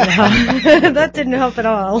 that didn't help. That didn't help at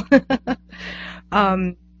all.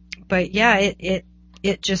 But yeah,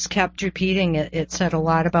 it just kept repeating. It said a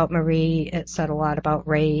lot about Marie. It said a lot about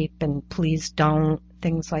rape and please don't,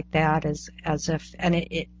 things like that, as if. And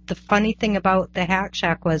the funny thing about the Hack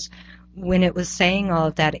Shack was when it was saying all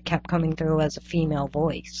of that, it kept coming through as a female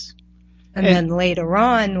voice. And then later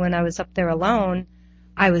on, when I was up there alone,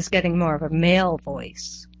 I was getting more of a male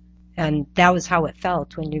voice. And that was how it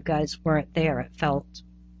felt when you guys weren't there. It felt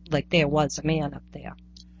like there was a man up there.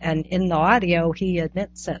 And in the audio, he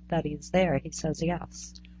admits it, that he's there. He says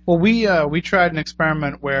yes. Well, we tried an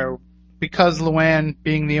experiment where, because Luann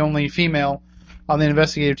being the only female on the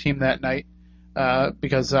investigative team that night,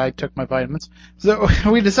 because I took my vitamins, so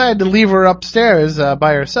we decided to leave her upstairs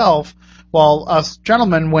by herself while us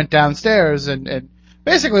gentlemen went downstairs. And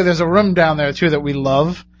basically there's a room down there, too, that we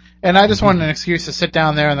love. And I just wanted an excuse to sit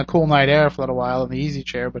down there in the cool night air for a little while in the easy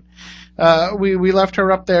chair. But we left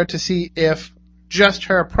her up there to see if just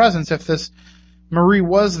her presence, if this Marie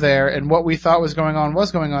was there and what we thought was going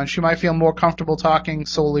on, she might feel more comfortable talking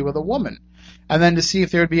solely with a woman. And then to see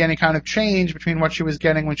if there would be any kind of change between what she was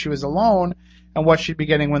getting when she was alone and what she'd be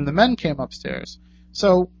getting when the men came upstairs.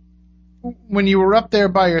 So when you were up there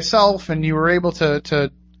by yourself and you were able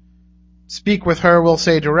to speak with her, we'll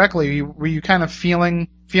say directly, were you kind of feeling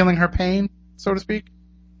her pain, so to speak?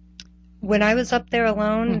 When I was up there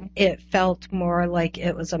alone, it felt more like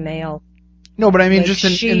it was a male. No, but I mean, Like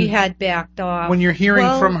just she had backed off. when you're hearing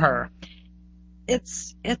Well, from her.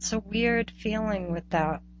 It's a weird feeling with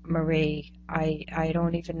that, Marie. I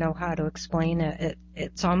don't even know how to explain it.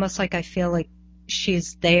 It's almost like I feel like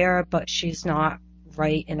she's there, but she's not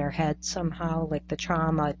right in her head somehow. Like the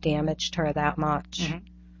trauma damaged her that much. Mhm.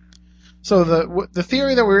 So the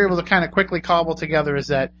theory that we were able to kind of quickly cobble together is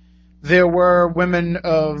that there were women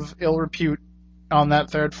of ill repute on that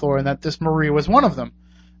third floor, and that this Marie was one of them,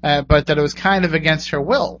 but that it was kind of against her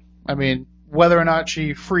will. I mean, whether or not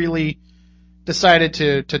she freely decided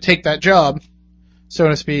to take that job, so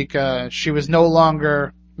to speak, she was no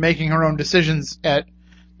longer making her own decisions at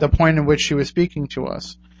the point in which she was speaking to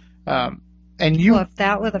us. And you, Well, if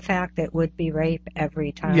that were the fact, it would be rape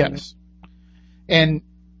every time. yes, and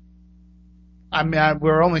I mean,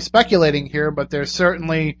 we're only speculating here, but there's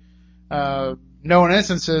certainly known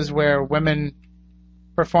instances where women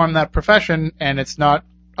perform that profession and it's not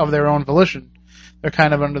of their own volition. They're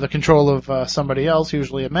kind of under the control of somebody else,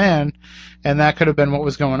 usually a man, and that could have been what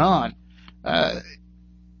was going on.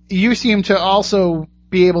 You seem to also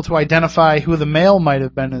be able to identify who the male might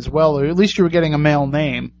have been as well, or at least you were getting a male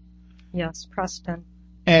name. Yes, Preston.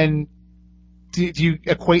 And do you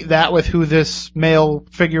equate that with who this male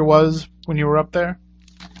figure was when you were up there?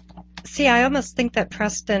 See, I almost think that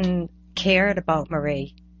Preston cared about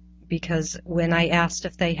Marie, because when I asked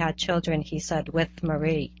if they had children, he said, with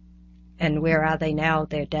Marie. And where are they now?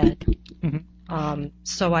 They're dead. Mhm.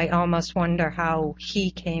 So I almost wonder how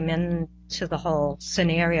he came into the whole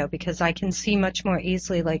scenario, because I can see much more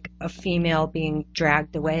easily like a female being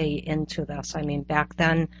dragged away into this. I mean, back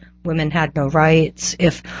then, women had no rights.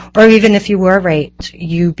 Or even if you were raped,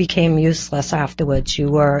 you became useless afterwards. You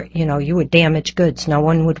were damaged goods. No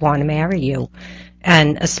one would want to marry you.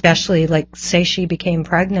 And especially, like, say she became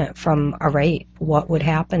pregnant from a rape, what would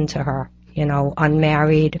happen to her?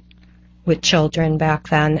 Unmarried, with children back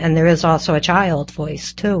then. And there is also a child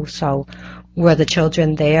voice, too. So were the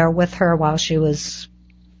children there with her while she was,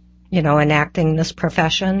 enacting this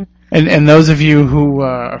profession? And those of you who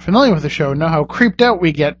are familiar with the show know how creeped out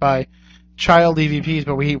we get by child EVPs,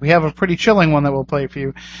 but we have a pretty chilling one that we'll play for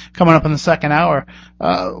you coming up in the second hour.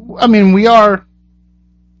 I mean, we are,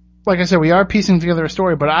 like I said, we are piecing together a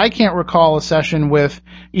story, but I can't recall a session with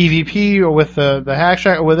EVP or with the Hack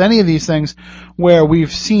Shack or with any of these things where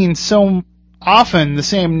we've seen so often the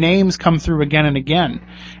same names come through again and again.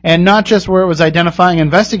 And not just where it was identifying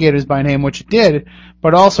investigators by name, which it did,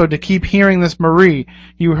 but also to keep hearing this Marie.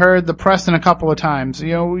 You heard the Preston a couple of times.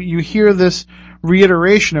 You hear this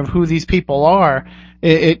reiteration of who these people are.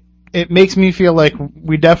 It makes me feel like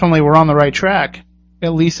we definitely were on the right track,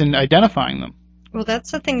 at least in identifying them. Well,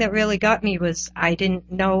 that's the thing that really got me, was I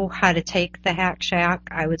didn't know how to take the Hack Shack.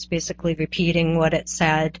 I was basically repeating what it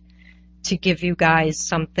said to give you guys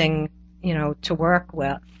something, to work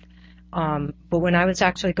with. But when I was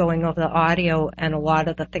actually going over the audio and a lot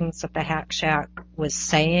of the things that the Hack Shack was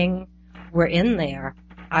saying were in there,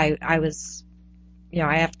 I was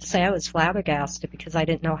I have to say I was flabbergasted because I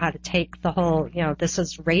didn't know how to take the whole, this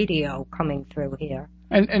is radio coming through here.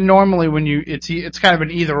 And normally when it's kind of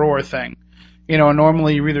an either or thing.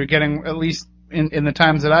 Normally you're either getting, at least in the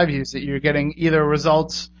times that I've used it, you're getting either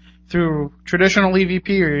results through traditional EVP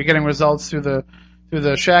or you're getting results through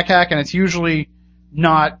the Shack Hack, and it's usually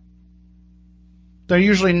not, they're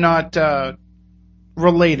usually not,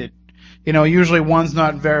 related. Usually one's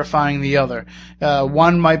not verifying the other.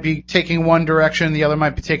 One might be taking one direction, the other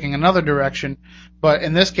might be taking another direction. But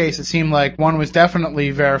in this case, it seemed like one was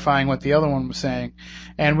definitely verifying what the other one was saying.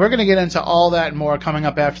 And we're going to get into all that and more coming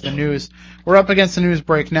up after the news. We're up against the news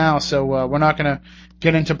break now, so we're not going to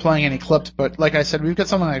get into playing any clips. But like I said, we've got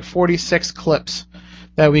something like 46 clips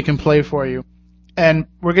that we can play for you. And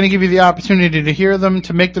we're going to give you the opportunity to hear them,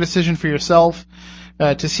 to make the decision for yourself,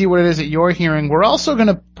 to see what it is that you're hearing. We're also going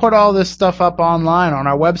to put all this stuff up online on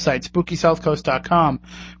our website, SpookySouthCoast.com,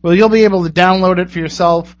 where you'll be able to download it for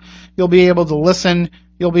yourself. You'll be able to listen.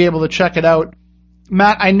 You'll be able to check it out.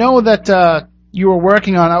 Matt, I know that you were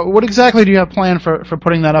working on. What exactly do you have planned for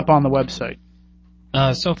putting that up on the website?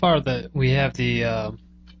 So far, we have the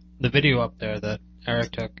video up there that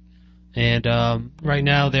Eric took, and right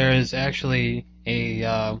now there is actually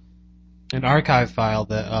an archive file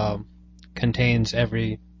that contains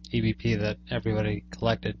every EVP that everybody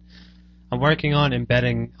collected. I'm working on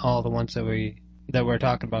embedding all the ones that we're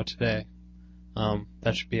talking about today.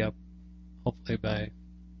 That should be up hopefully by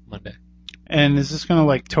Monday. And is this going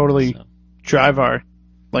to totally drive our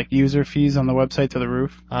user fees on the website to the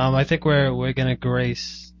roof? I think we're going to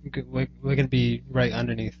we're going to be right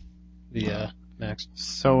underneath the max.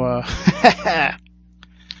 So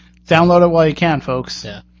download it while you can, folks.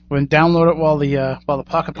 Yeah. Download it while the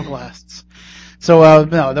pocketbook lasts. So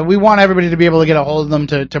no, we want everybody to be able to get a hold of them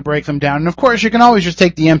to break them down. And of course, you can always just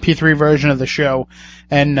take the MP3 version of the show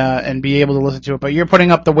and be able to listen to it. But you're putting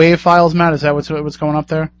up the WAV files, Matt? Is that what's going up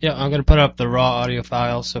there? Yeah, I'm going to put up the raw audio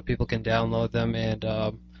files so people can download them and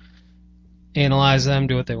analyze them,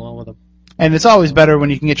 do what they want with them. And it's always better when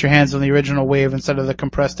you can get your hands on the original WAV instead of the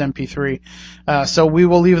compressed MP3. So we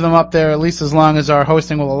will leave them up there at least as long as our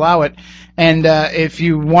hosting will allow it. And if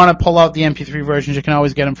you want to pull out the MP3 versions, you can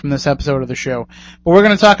always get them from this episode of the show. But we're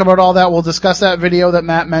going to talk about all that. We'll discuss that video that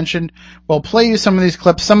Matt mentioned. We'll play you some of these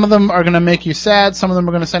clips. Some of them are going to make you sad. Some of them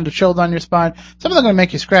are going to send a chill down your spine. Some of them are going to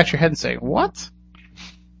make you scratch your head and say, what?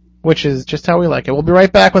 Which is just how we like it. We'll be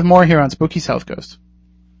right back with more here on Spooky South Coast.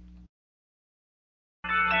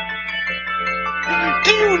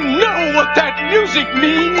 Do you know what that music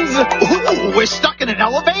means? Ooh, we're stuck in an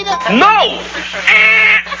elevator? No!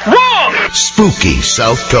 Wrong! Spooky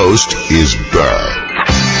South Coast is back.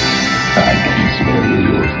 I can smell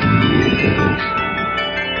your fears.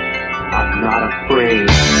 I'm not afraid.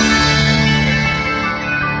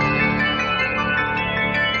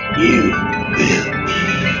 You will be.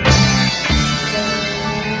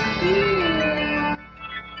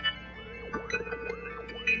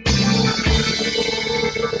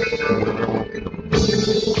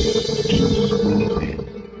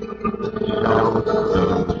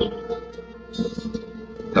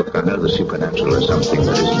 Look, I know the supernatural is something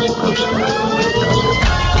that isn't supposed to happen, but it does.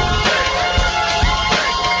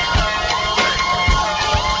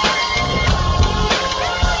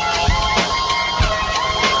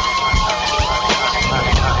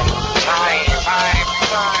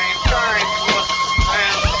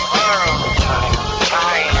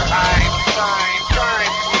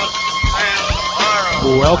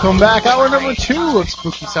 Welcome back. Hour number 2 of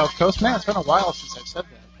Spooky South Coast. Man, it's been a while since I've said that,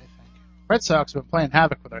 I think. Red Sox have been playing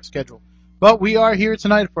havoc with our schedule. But we are here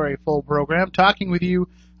tonight for a full program, talking with you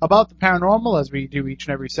about the paranormal, as we do each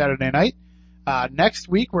and every Saturday night. Next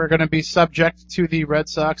week, we're going to be subject to the Red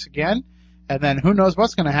Sox again. And then who knows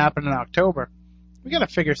what's going to happen in October. We got to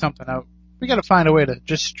figure something out. We got to find a way to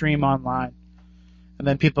just stream online. And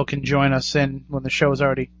then people can join us in when the show's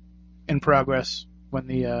already in progress. When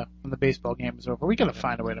the baseball game is over, we gotta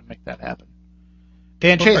find a way to make that happen.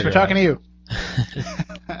 Dan Chase, we're talking to you.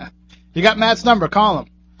 You got Matt's number, call him,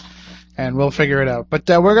 and we'll figure it out. But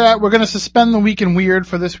we're gonna suspend the Week in Weird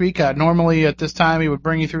for this week. Normally at this time we would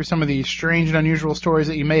bring you through some of the strange and unusual stories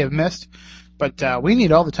that you may have missed, but we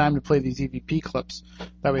need all the time to play these EVP clips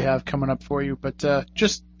that we have coming up for you. But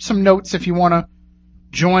just some notes if you want to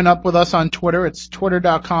join up with us on Twitter. It's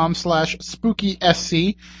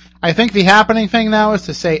twitter.com/SpookySC. I think the happening thing now is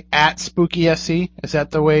to say @SpookySC. Is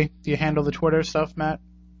that the way you handle the Twitter stuff, Matt?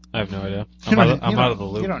 I have no idea. I'm out of the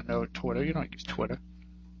loop. You don't know Twitter. You don't use Twitter.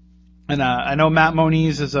 And I know Matt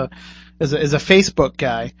Moniz is a Facebook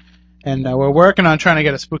guy, and we're working on trying to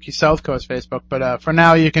get a Spooky South Coast Facebook. But for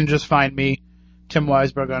now, you can just find me, Tim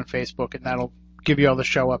Weisberg, on Facebook, and that'll give you all the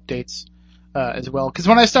show updates as well. Because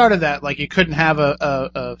when I started that, like, you couldn't have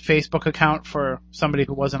a Facebook account for somebody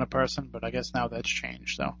who wasn't a person, but I guess now that's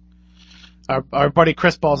changed. So our buddy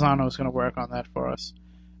Chris Balzano is going to work on that for us.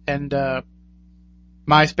 And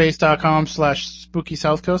MySpace.com/Spooky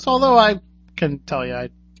South Coast, although I can tell you I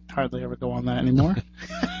hardly ever go on that anymore.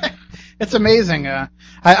 It's amazing.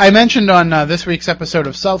 I mentioned on this week's episode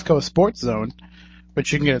of South Coast Sports Zone,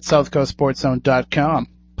 which you can get at southcoastsportszone.com,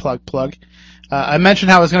 plug. I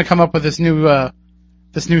mentioned how I was going to come up with this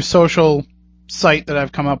new social site that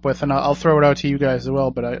I've come up with, and I'll throw it out to you guys as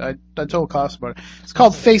well, but I told Cost about it. It's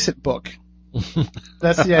called Face It Book.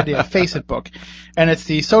 That's the idea, Face It Book. And it's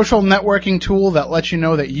the social networking tool that lets you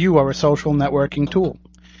know that you are a social networking tool.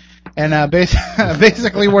 And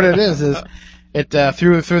basically what it is it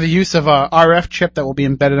through the use of a RF chip that will be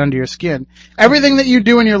embedded under your skin, everything that you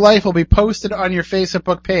do in your life will be posted on your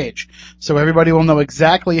Facebook page, so everybody will know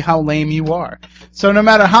exactly how lame you are. So no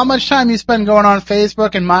matter how much time you spend going on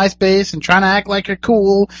Facebook and MySpace and trying to act like you're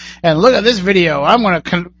cool, and look at this video, I'm gonna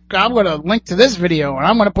link to this video, and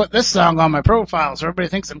I'm gonna put this song on my profile so everybody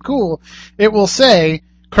thinks I'm cool, it will say,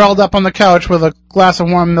 curled up on the couch with a glass of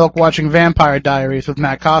warm milk watching Vampire Diaries with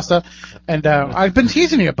Matt Costa. And I've been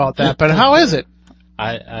teasing you about that, but how is it?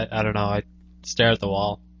 I don't know. I stare at the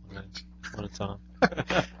wall when it's on.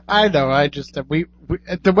 I know. I just we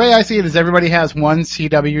the way I see it is everybody has one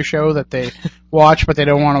CW show that they watch, but they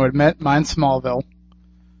don't want to admit. Mine's Smallville.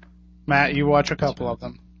 Matt, you watch a couple of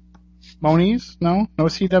them. Moniz? No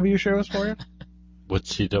CW shows for you?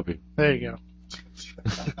 What's CW? There you go.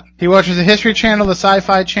 He watches the History Channel, the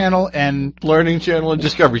Sci-Fi Channel, and Learning Channel and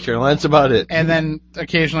Discovery Channel. That's about it. And then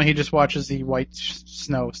occasionally he just watches the white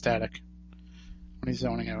snow static when he's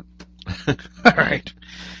zoning out. All right.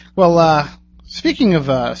 Well, speaking of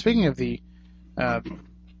the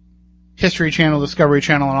History Channel, Discovery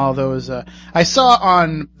Channel, and all those, I saw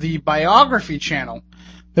on the Biography Channel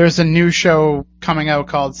there's a new show coming out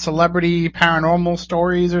called Celebrity Paranormal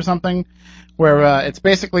Stories or something, where it's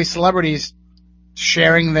basically celebrities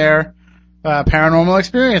sharing their paranormal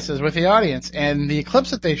experiences with the audience. And the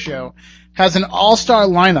clips that they show has an all-star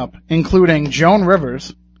lineup, including Joan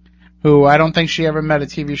Rivers, who I don't think she ever met a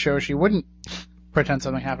TV show she wouldn't pretend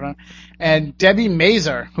something happened on, and Debbie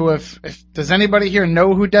Mazar, who if does anybody here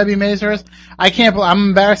know who Debbie Mazar is? I'm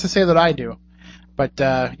embarrassed to say that I do. But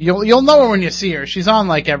you'll know her when you see her. She's on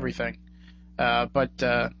like everything.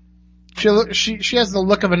 She has the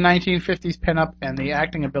look of a 1950s pinup and the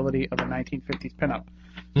acting ability of a 1950s pinup.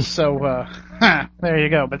 So there you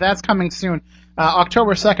go. But that's coming soon.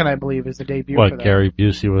 October 2nd, I believe, is the debut for that. What, Gary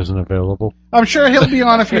Busey wasn't available? I'm sure he'll be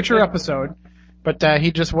on a future episode, but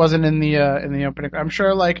he just wasn't in the opening. I'm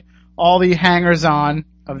sure like all the hangers-on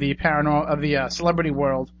of the celebrity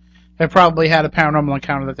world have probably had a paranormal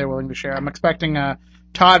encounter that they're willing to share. I'm expecting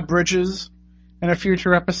Todd Bridges in a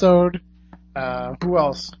future episode. Who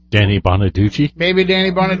else? Danny Bonaducci? Maybe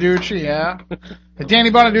Danny Bonaducci, yeah. Danny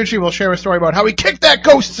Bonaducci will share a story about how he kicked that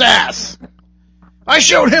ghost's ass. I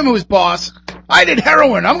showed him who's boss. I did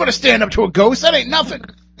heroin. I'm going to stand up to a ghost. That ain't nothing.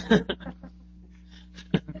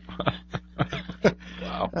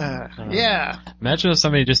 Wow. Yeah. Imagine if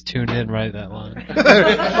somebody just tuned in right at that line.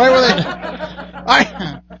 Right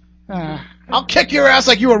where I'll kick your ass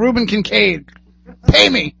like you were Reuben Kincaid. Pay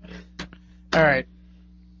me. All right.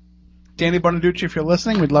 Danny Bonaducci, if you're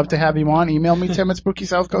listening, we'd love to have you on. Email me,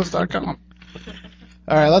 Tim@SpookySouthCoast.com.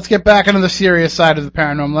 All right, let's get back into the serious side of the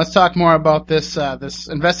paranormal. Let's talk more about this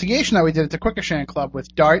investigation that we did at the Quikasham Club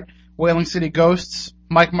with Dart, Whaling City Ghosts,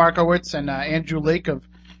 Mike Markowitz, and Andrew Lake of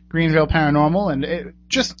Greenville Paranormal. And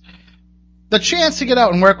just the chance to get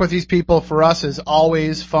out and work with these people for us is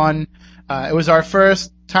always fun. It was our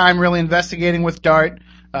first time really investigating with Dart.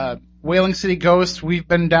 Whaling City Ghosts, we've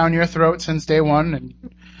been down your throat since day one, and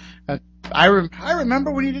I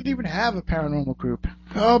remember when you didn't even have a paranormal group.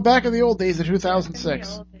 Oh, back in the old days of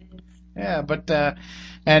 2006. Yeah, but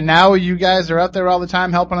and now you guys are out there all the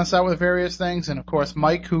time helping us out with various things, and of course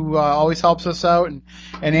Mike, who always helps us out, and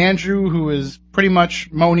Andrew, who is pretty much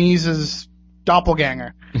Moniz's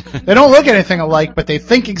doppelganger. They don't look anything alike, but they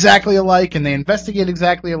think exactly alike, and they investigate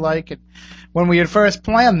exactly alike. And when we had first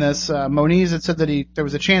planned this, Moniz had said that there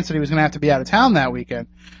was a chance that he was going to have to be out of town that weekend.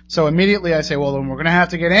 So immediately I say, well, then we're going to have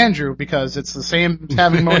to get Andrew, because it's the same as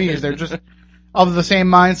having Moniz. They're just of the same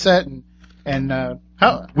mindset, and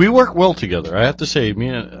we work well together. I have to say,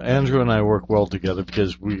 Andrew and I work well together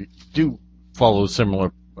because we do follow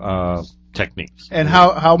similar techniques. And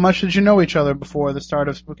how much did you know each other before the start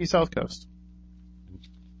of Spooky South Coast?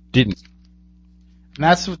 Didn't. And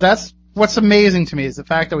that's what's amazing to me, is the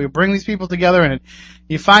fact that we bring these people together, and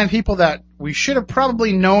you find people that we should have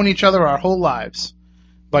probably known each other our whole lives,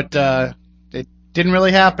 but it didn't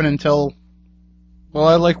really happen until. Well,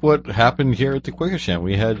 I like what happened here at the Quikasham.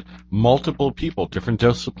 We had multiple people, different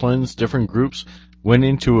disciplines, different groups, went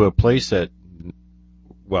into a place that,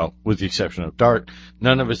 well, with the exception of Dart,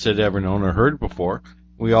 none of us had ever known or heard before.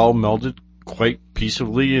 We all melded quite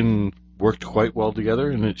peaceably and worked quite well together,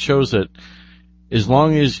 and it shows that as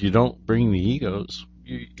long as you don't bring the egos,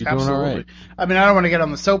 you're doing all right. I mean, I don't want to get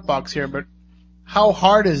on the soapbox here, but how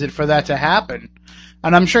hard is it for that to happen?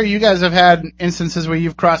 And I'm sure you guys have had instances where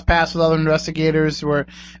you've crossed paths with other investigators where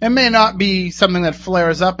it may not be something that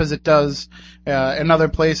flares up as it does in other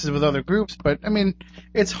places with other groups, but I mean,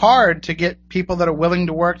 it's hard to get people that are willing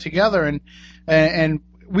to work together. And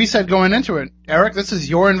we said going into it, Eric, this is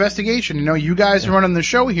your investigation. You know, you guys are running the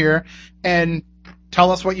show here, and tell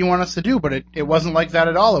us what you want us to do. But it wasn't like that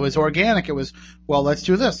at all. It was organic. It was, well, let's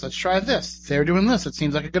do this. Let's try this. They're doing this. It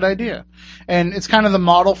seems like a good idea. And it's kind of the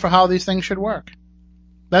model for how these things should work.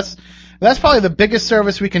 That's probably the biggest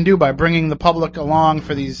service we can do by bringing the public along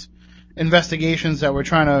for these investigations that we're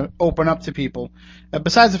trying to open up to people.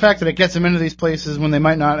 Besides the fact that it gets them into these places when they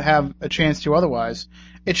might not have a chance to otherwise,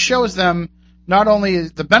 it shows them not only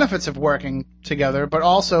the benefits of working together, but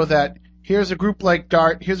also that here's a group like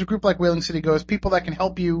Dart, here's a group like Whaling City Ghost, people that can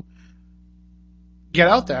help you get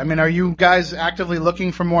out there. I mean, are you guys actively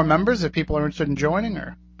looking for more members if people are interested in joining,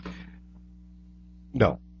 or?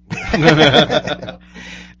 No.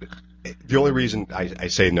 The only reason I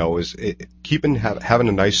say no is having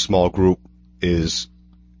a nice small group is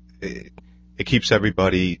it keeps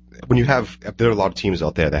everybody. There are a lot of teams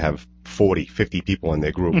out there that have 40, 50 people in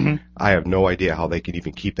their group. Mm-hmm. I have no idea how they can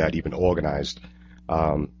even keep that even organized.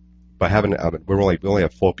 But we only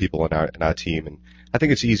have 4 people in our team, and I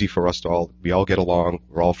think it's easy for us to we all get along.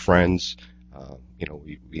 We're all friends.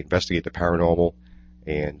 We investigate the paranormal,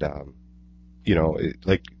 and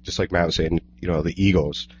just like Matt was saying, the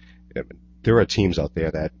egos. There are teams out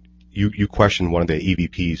there that you question one of their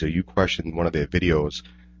EVPs or you question one of their videos.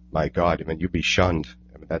 My God, I mean, you'd be shunned.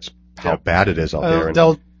 I mean, that's how bad it is out there. And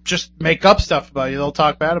they'll just make up stuff about you. They'll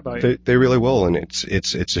talk bad about you. They really will, and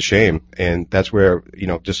it's a shame. And that's where,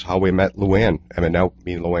 just how we met Luann. I mean, now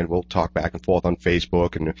me and Luann will talk back and forth on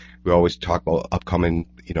Facebook, and we always talk about upcoming,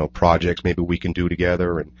 projects maybe we can do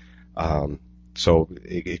together. And so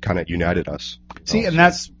it kind of united us. See, and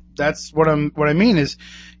that's what I mean is,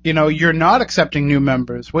 you're not accepting new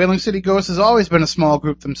members. Whaling City Ghosts has always been a small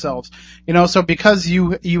group themselves. So because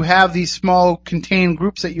you have these small contained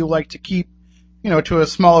groups that you like to keep, to a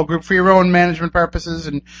smaller group for your own management purposes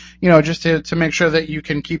and, just to make sure that you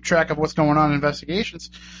can keep track of what's going on in investigations,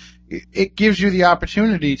 it gives you the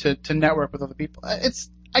opportunity to network with other people. I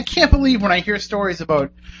can't believe when I hear stories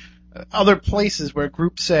about other places where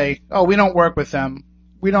groups say, oh, we don't work with them.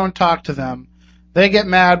 We don't talk to them. They get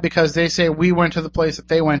mad because they say we went to the place that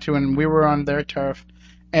they went to and we were on their turf.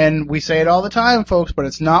 And we say it all the time, folks, but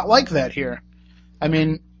it's not like that here. I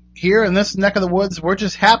mean, here in this neck of the woods, we're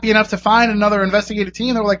just happy enough to find another investigative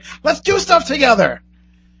team that we're like, let's do stuff together.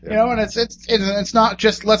 Yeah. And it's not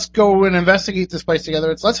just let's go and investigate this place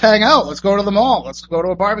together. It's let's hang out. Let's go to the mall. Let's go to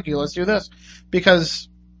a barbecue. Let's do this. Because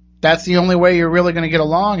that's the only way you're really going to get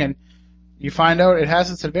along. And you find out it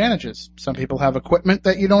has its advantages. Some people have equipment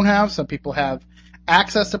that you don't have. Some people have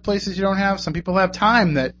access to places you don't have. Some people have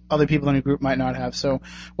time that other people in your group might not have. So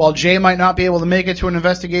while Jay might not be able to make it to an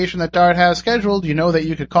investigation that Dart has scheduled, that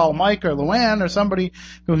you could call Mike or Luann or somebody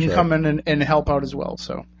who can come in and help out as well.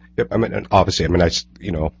 So. Yep. I mean, obviously,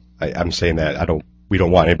 I'm saying that we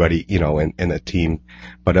don't want anybody, in the team,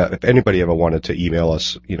 but if anybody ever wanted to email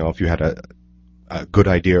us, if you had a good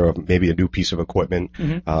idea of maybe a new piece of equipment,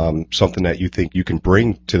 mm-hmm. Something that you think you can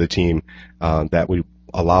bring to the team, that would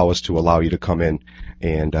allow you to come in,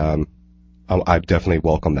 and I definitely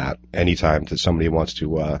welcome that anytime that somebody wants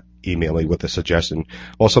to email me with a suggestion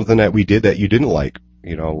or something that we did that you didn't like.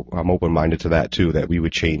 I'm open-minded to that too, that we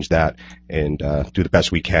would change that and do the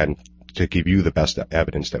best we can to give you the best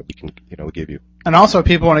evidence that we can give you. And also, if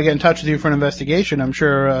people want to get in touch with you for an investigation, I'm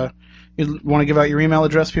sure you want to give out your email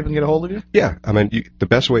address so people can get a hold of you? Yeah, I mean, the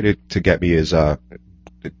best way to get me is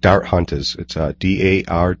Dart Hunters. It's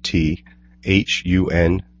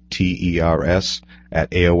DARTHUNTERS at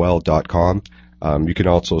AOL.com. You can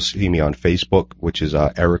also see me on Facebook, which is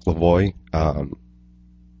Eric Lavoie.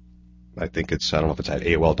 I think I don't know if it's at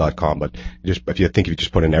AOL.com, but if you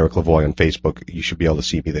just put in Eric Lavoie on Facebook, you should be able to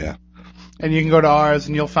see me there. And you can go to ours,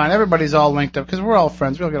 and you'll find everybody's all linked up because we're all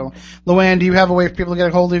friends. We'll get along. Luann, do you have a way for people to get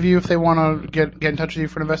a hold of you if they want to get in touch with you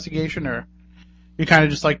for an investigation, or you kind of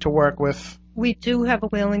just like to work with? We do have a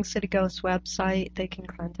Whaling City Ghost website. They can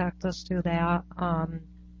contact us through that.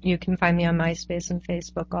 you can find me on MySpace and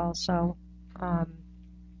Facebook also.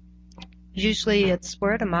 Usually it's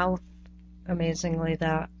word of mouth, amazingly,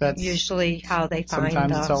 that's usually how they find us.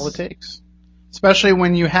 Sometimes it's all it takes. Especially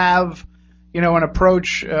when you have, an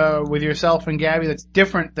approach with yourself and Gabby that's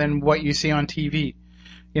different than what you see on TV.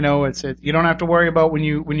 You don't have to worry about when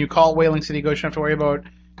you call Whaling City Ghost, you don't have to worry about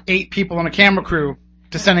 8 people on a camera crew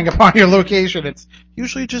descending upon your location. It's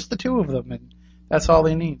usually just the 2 of them, and that's all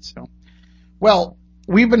they need. So, well,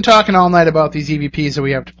 we've been talking all night about these EVPs that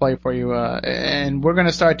we have to play for you, and we're going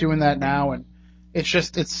to start doing that now. And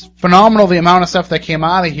it's phenomenal the amount of stuff that came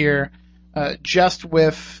out of here, just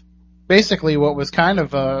with basically what was kind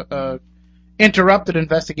of a interrupted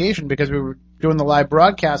investigation because we were doing the live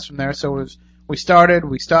broadcast from there. So we started,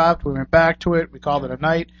 we stopped, we went back to it, we called it a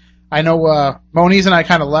night. I know Moniz and I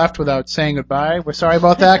kind of left without saying goodbye. We're sorry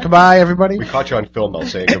about that. Goodbye, everybody. We caught you on film, though,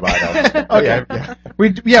 saying goodbye. Now. Okay.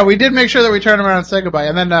 Yeah. We did make sure that we turned around and said goodbye.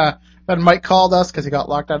 And then Mike called us because he got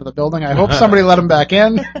locked out of the building. I hope somebody let him back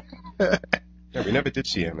in. Yeah, we never did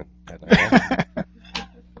see him that night.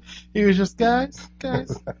 He was just, guys, can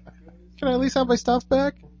I at least have my stuff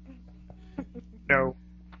back? No.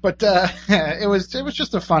 But it was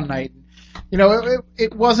just a fun night.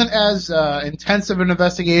 It wasn't as intensive an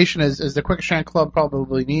investigation as the Quickensham Club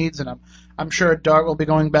probably needs, and I'm sure Dart will be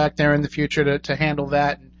going back there in the future to handle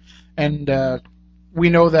that. And we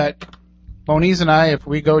know that Moniz and I, if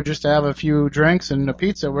we go just to have a few drinks and a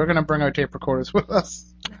pizza, we're going to bring our tape recorders with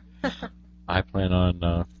us. I plan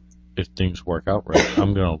on, if things work out right,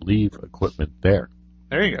 I'm going to leave equipment there.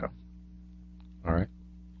 There you go. All right.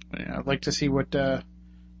 Yeah, I'd like to see what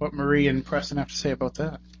Marie and Preston have to say about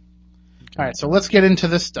that. All right, so let's get into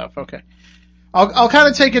this stuff. Okay, I'll kind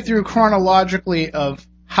of take it through chronologically of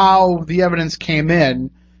how the evidence came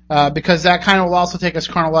in, because that kind of will also take us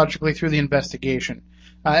chronologically through the investigation.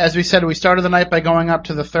 As we said, we started the night by going up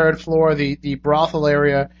to the 3rd floor, the brothel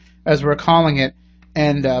area, as we're calling it,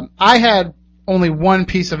 and I had only one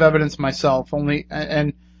piece of evidence myself,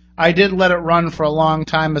 and I did let it run for a long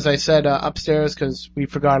time, as I said, upstairs, because we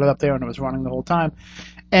forgot it up there and it was running the whole time.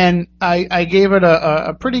 And I gave it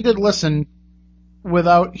a pretty good listen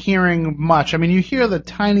without hearing much. I mean, you hear the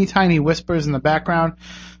tiny, tiny whispers in the background,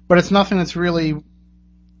 but it's nothing that's really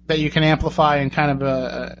that you can amplify and kind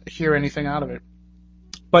of hear anything out of it.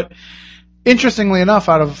 But interestingly enough,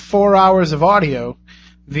 out of 4 hours of audio,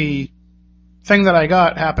 the thing that I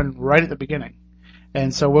got happened right at the beginning.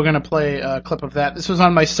 And so we're going to play a clip of that. This was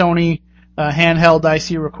on my Sony handheld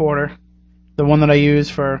IC recorder, the one that I use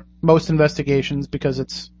for most investigations because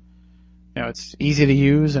it's easy to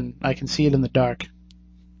use and I can see it in the dark.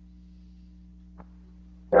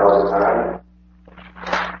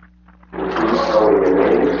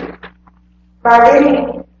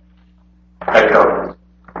 Echo.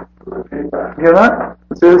 You hear that?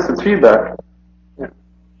 It's feedback. Yeah.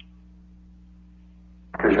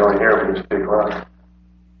 Because you only hear it when you speak loud.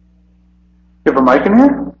 You have a mic in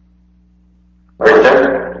here? Right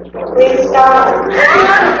there. Please stop.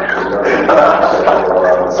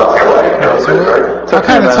 So I'll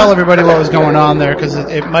kind of tell everybody what was going on there because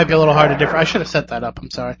it might be a little hard to differ. I should have set that up.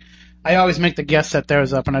 I'm sorry. I always make the guests set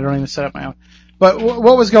theirs up and I don't even set up my own. But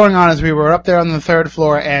what was going on is we were up there on the 3rd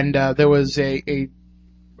floor and there was a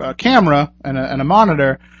camera and a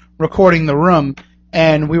monitor recording the room,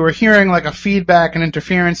 and we were hearing like a feedback and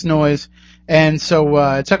interference noise, and so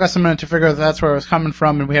it took us a minute to figure out that's where it was coming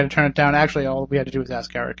from, and we had to turn it down. Actually, all we had to do was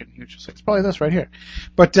ask Eric, and he was just like, it's probably this right here.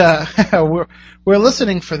 But we're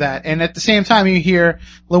listening for that, and at the same time you hear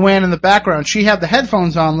Luann in the background. She had the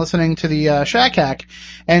headphones on listening to the Shack Hack,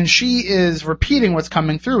 and she is repeating what's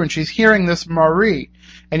coming through, and she's hearing this Marie,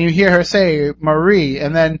 and you hear her say Marie,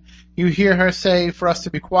 and then you hear her say for us to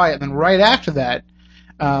be quiet, and then right after that,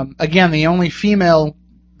 again, the only female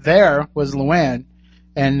there was Luann,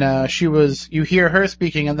 and you hear her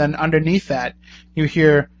speaking, and then underneath that, you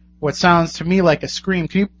hear what sounds to me like a scream.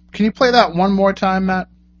 Can you play that one more time, Matt?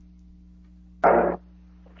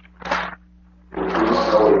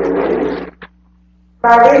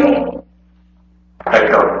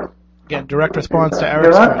 Echo. Again, direct response to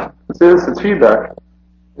Eric's question. It's feedback.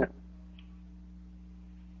 Yeah.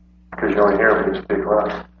 Because you only hear it when you speak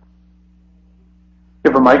loud.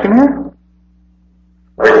 You have a mic in here?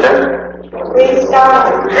 Right there. Please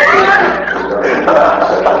stop.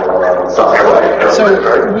 So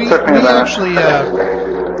we actually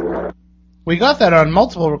we got that on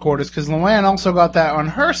multiple recorders because Luann also got that on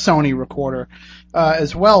her Sony recorder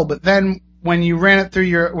as well. But then when you ran it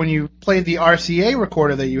through when you played the RCA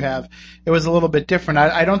recorder that you have, it was a little bit different.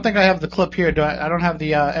 I don't think I have the clip here. I don't have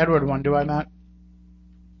the Edward one, do I, Matt?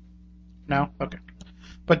 No? Okay.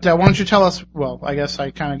 But why don't you tell us, well, I guess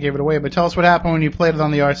I kind of gave it away, but tell us what happened when you played it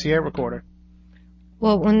on the RCA recorder.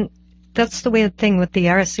 Well, that's the weird thing with the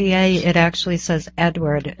RCA, it actually says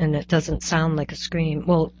Edward, and it doesn't sound like a scream.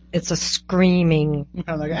 Well, it's a screaming. Kind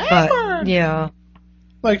of like, but, Edward! Yeah.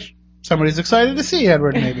 Like, somebody's excited to see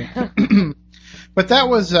Edward, maybe. But that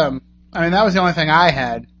was, that was the only thing I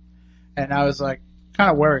had, and I was, like, kind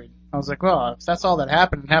of worried. I was like, well, if that's all that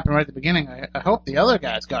happened, and happened right at the beginning, I hope the other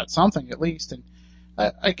guys got something, at least. And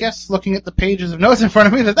I guess looking at the pages of notes in front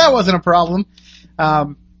of me, that wasn't a problem.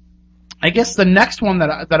 I guess the next one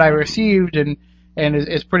that I received and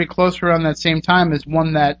is pretty close around that same time is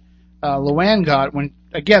one that Luann got when,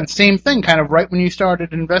 again, same thing, kind of right when you started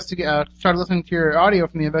started listening to your audio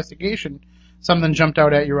from the investigation, something jumped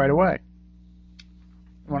out at you right away.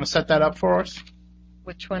 You want to set that up for us?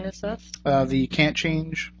 Which one is this? The Can't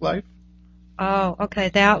Change Life. Oh, okay.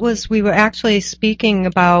 That was, we were actually speaking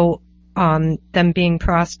about them being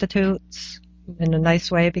prostitutes in a nice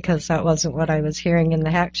way, because that wasn't what I was hearing in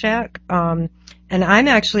the Hack Shack. And I'm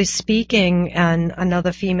actually speaking, and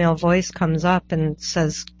another female voice comes up and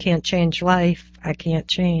says, "Can't change life, I can't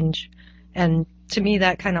change." And to me,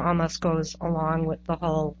 that kind of almost goes along with the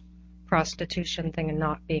whole prostitution thing and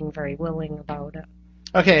not being very willing about it.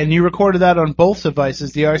 Okay, and you recorded that on both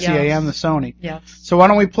devices, the RCA Yes. and the Sony. Yes. So why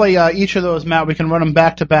don't we play each of those, Matt? We can run them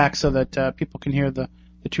back to back so that people can hear the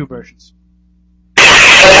two versions.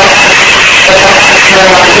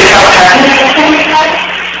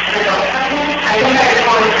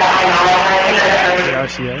 The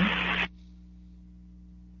RCA.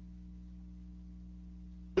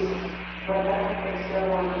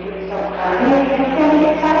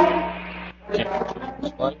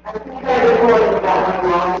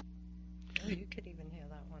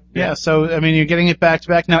 Yeah, so, you're getting it back to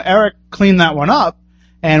back. Now, Eric cleaned that one up,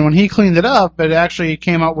 and when he cleaned it up, it actually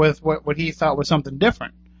came out with what he thought was something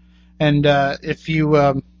different. And if you,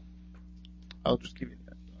 I'll just give you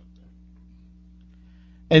that.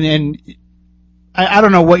 And I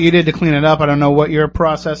don't know what you did to clean it up. I don't know what your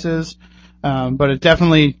process is, but it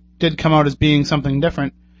definitely did come out as being something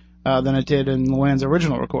different than it did in Luann's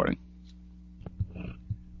original recording.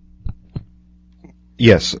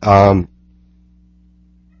 Yes.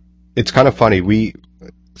 It's kind of funny.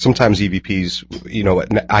 Sometimes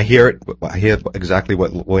EVPs, I hear exactly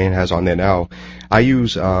what Luann has on there now. I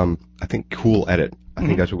use, I think Cool Edit. I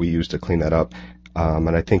think that's what we use to clean that up.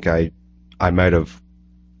 And I think I might have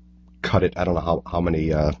cut it, I don't know how many,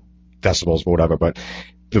 decibels or whatever, but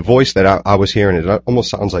the voice that I was hearing, it almost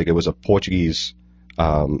sounds like it was a Portuguese,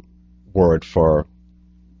 word for,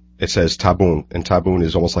 it says taboon, and taboon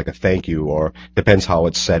is almost like a thank you, or depends how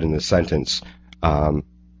it's said in the sentence.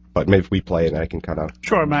 But maybe if we play it, I can kind of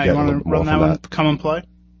Sure, Matt, you want to run that one? Come and play.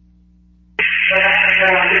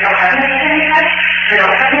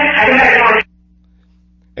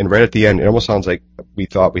 And right at the end, it almost sounds like we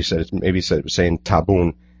thought it was saying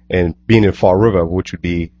taboon, and being in Fall River, which would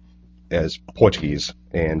be as Portuguese.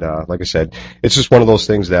 And like I said, it's just one of those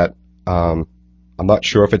things that I'm not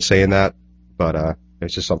sure if it's saying that, but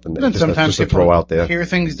it's just something that just to throw out there. Hear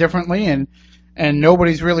things differently, and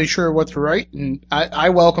nobody's really sure what's right. And I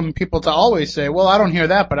welcome people to always say, well, I don't hear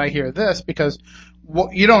that, but I hear this, because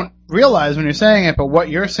what you don't realize when you're saying it, but what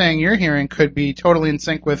you're saying you're hearing could be totally in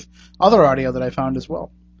sync with other audio that I found as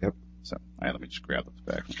well. Yep. So, all right, let me just grab this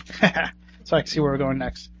back so I can see where we're going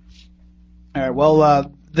next. All right,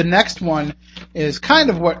 well, the next one is kind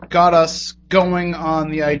of what got us going on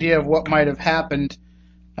the idea of what might have happened.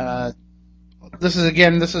 This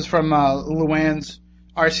is from Luann's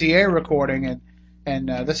RCA recording, and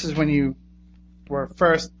this is when you were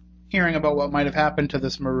first hearing about what might have happened to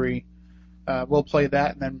this Marie. We'll play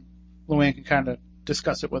that, and then Luann can kind of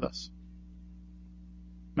discuss it with us.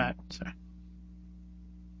 Matt, sorry.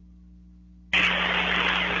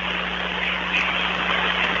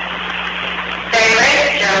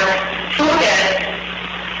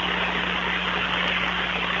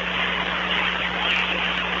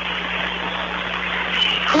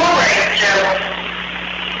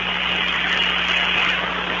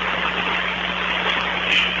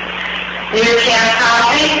 You can't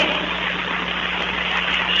copy?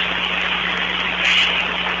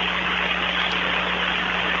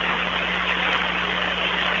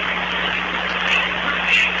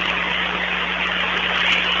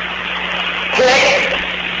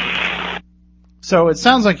 So it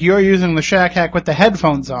sounds like you're using the Shack Hack with the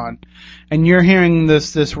headphones on, and you're hearing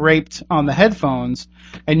this raped on the headphones,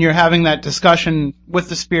 and you're having that discussion with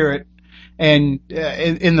the spirit, and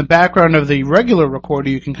in the background of the regular recorder,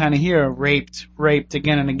 you can kind of hear raped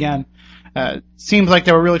again and again. Seems like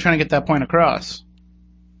they were really trying to get that point across.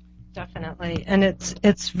 Definitely. And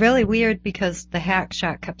it's really weird because the Hack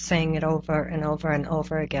Shack kept saying it over and over and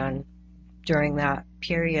over again during that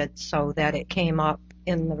period, so that it came up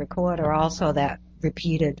in the recorder also, that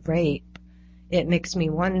repeated rape. It makes me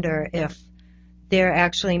wonder if they're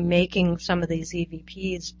actually making some of these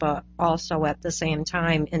EVPs, but also at the same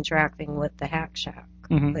time interacting with the Hack Shack.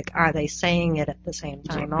 Mm-hmm. Like, are they saying it at the same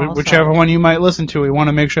time also? Whichever one you might listen to, we want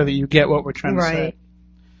to make sure that you get what we're trying to say. Right.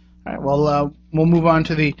 All right, well, we'll move on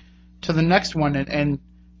to the next one, and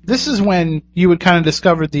this is when you would kind of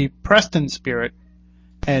discover the Preston spirit,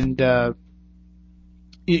 and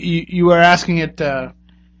you were asking it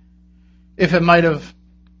if it might have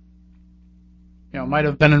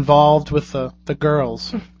been involved with the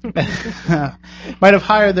girls, might have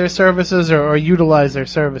hired their services or utilized their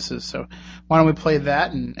services. So why don't we play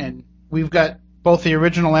that, and we've got both the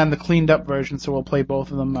original and the cleaned up version, so we'll play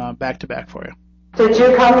both of them back to back for you. Did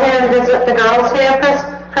you come here and visit the girls here,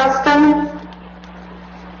 Preston?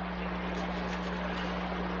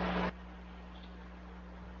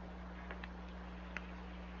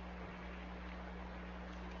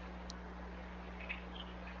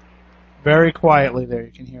 Very quietly there,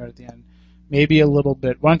 you can hear it at the end. Maybe a little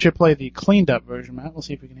bit. Why don't you play the cleaned up version, Matt? We'll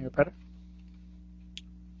see if we can hear it better.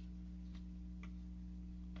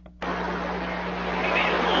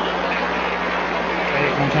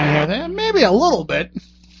 Can you hear that? Maybe a little bit.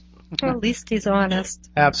 Well, at least he's honest.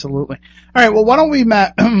 Absolutely. All right, well, why don't we,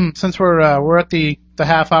 Matt, since we're at the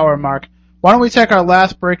half-hour mark, why don't we take our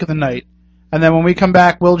last break of the night, and then when we come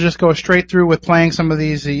back, we'll just go straight through with playing some of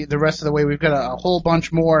these the rest of the way. We've got a whole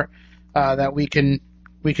bunch more that we can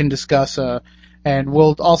discuss, and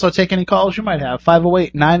we'll also take any calls you might have.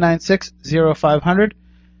 508-996-0500,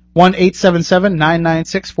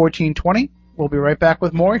 1-877-996-1420. We'll be right back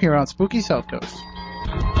with more here on Spooky South Coast.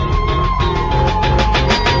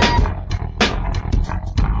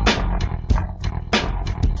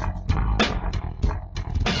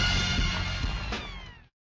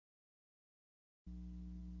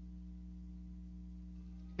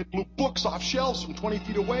 It blew books off shelves from 20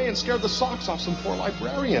 feet away and scared the socks off some poor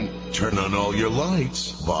librarian. Turn on all your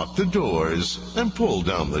lights, lock the doors, and pull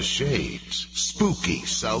down the shades. Spooky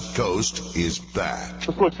South Coast is back.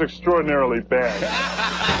 This looks extraordinarily bad.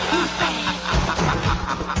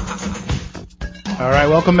 All right,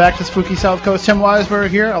 welcome back to Spooky South Coast. Tim Weisberg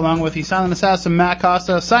here, along with the silent assassin Matt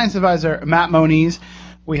Costa, science advisor Matt Moniz.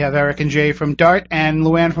 We have Eric and Jay from DART and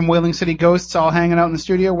Luann from Whaling City Ghosts all hanging out in the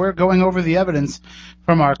studio. We're going over the evidence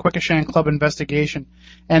from our Quequechan Club investigation.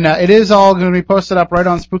 And it is all going to be posted up right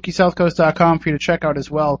on SpookySouthCoast.com for you to check out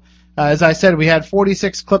as well. As I said, we had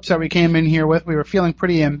 46 clips that we came in here with. We were feeling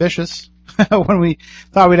pretty ambitious when we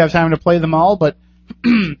thought we'd have time to play them all. But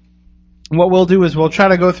what we'll do is we'll try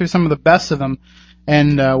to go through some of the best of them,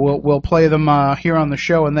 and we'll play them here on the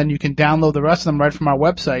show, and then you can download the rest of them right from our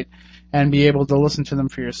website and be able to listen to them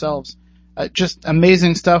for yourselves. Just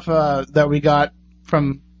amazing stuff that we got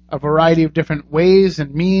from a variety of different ways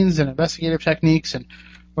and means and investigative techniques, and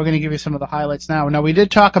we're going to give you some of the highlights now. Now, we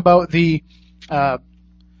did talk about the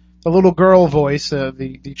little girl voice,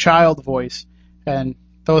 the child voice, and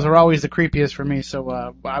those are always the creepiest for me,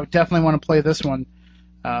 so I would definitely want to play this one.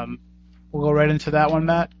 We'll go right into that one,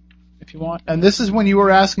 Matt, if you want. And this is when you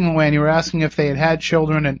were asking, Luann, you were asking if they had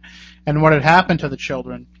children and what had happened to the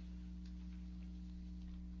children.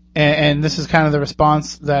 And this is kind of the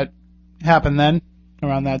response that happened then,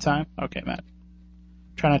 around that time. Okay, Matt.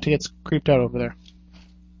 Try not to get creeped out over there.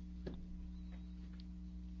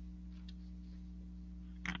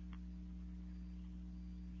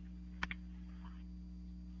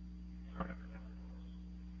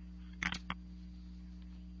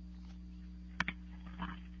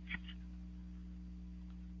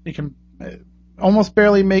 You can almost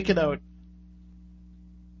barely make it out.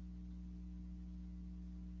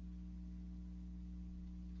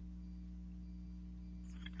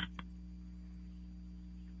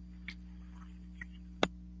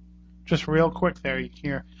 Just real quick there, you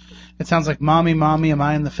hear it sounds like "Mommy, Mommy, am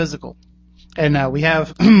I in the physical?" And we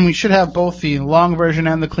should have both the long version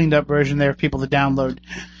and the cleaned up version there for people to download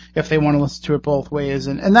if they want to listen to it both ways.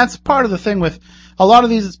 And that's part of the thing with a lot of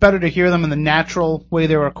these. It's better to hear them in the natural way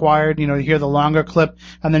they were acquired. You know, to hear the longer clip,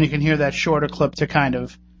 and then you can hear that shorter clip to kind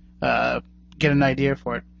of get an idea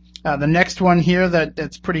for it. The next one here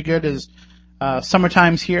that's pretty good is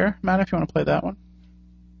 "Summertime's Here." Matt, if you want to play that one,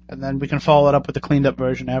 and then we can follow it up with the cleaned up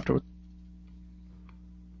version afterward.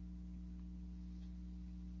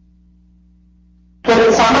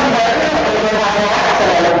 Did someone hurt you or did you have an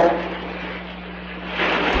accident?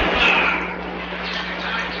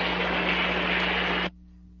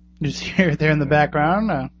 You just hear it there in the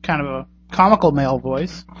background, kind of a comical male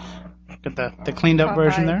voice. Get the cleaned up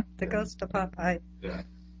version there. The ghost of Popeye. Yeah.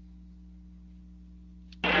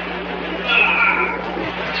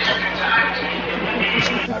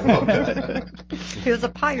 He was a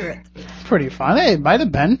pirate. Pretty fun. Hey, it might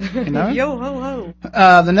have been. You know? Yo ho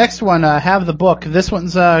ho. The next one, Have the Book. This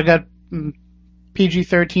one's got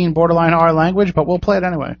PG-13 borderline R language, but we'll play it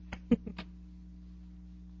anyway.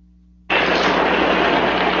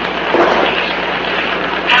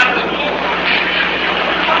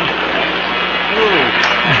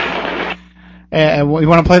 And you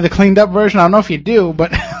want to play the cleaned up version? I don't know if you do,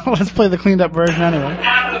 but let's play the cleaned up version anyway.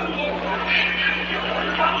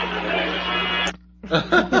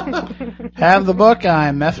 Have the book,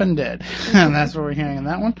 I'm effing dead. And that's what we're hearing in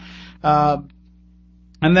that one.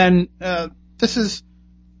 And then this is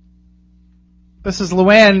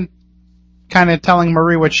Luann kind of telling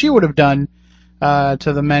Marie what she would have done to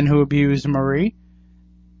the men who abused Marie.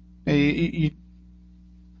 You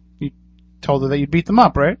told her that you'd beat them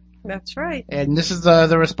up, right? That's right. And this is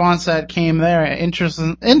the response that came there,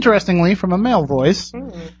 interestingly, from a male voice.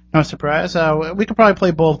 No surprise. We could probably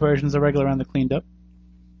play both versions, the regular and the cleaned up.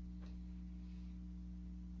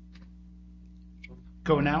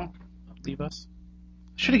 Go now. Leave us.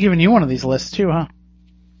 Should have given you one of these lists too, huh?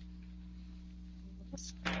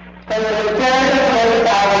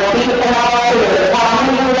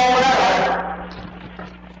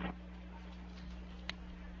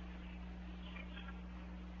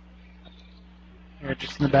 Here,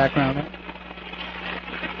 just in the background there.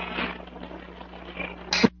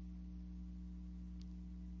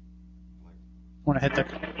 Want to hit the...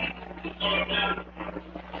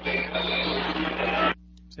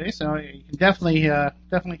 See, so you can definitely hear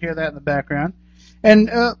that in the background. And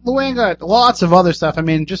Luann got lots of other stuff. I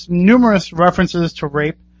mean, just numerous references to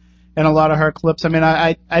rape in a lot of her clips. I mean,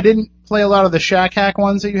 I didn't play a lot of the Shack Hack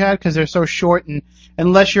ones that you had because they're so short, and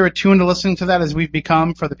unless you're attuned to listening to that as we've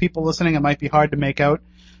become, for the people listening, it might be hard to make out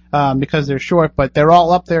because they're short, but they're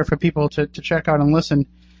all up there for people to check out and listen.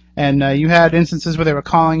 And you had instances where they were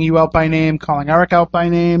calling you out by name, calling Eric out by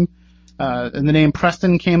name, and the name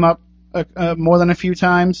Preston came up more than a few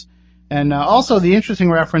times. And also the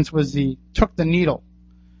interesting reference was the Took the Needle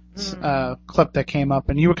clip that came up,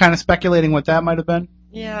 and you were kind of speculating what that might have been.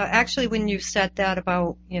 Yeah, actually when you said that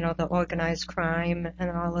about, the organized crime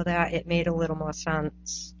and all of that, it made a little more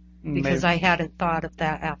sense because I hadn't thought of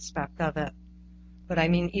that aspect of it. But I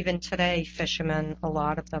mean, even today, fishermen, a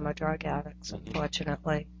lot of them are drug addicts,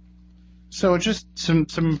 unfortunately. So just some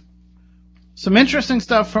interesting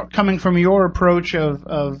stuff coming from your approach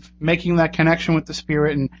of making that connection with the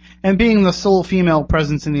spirit and being the sole female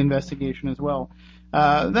presence in the investigation as well.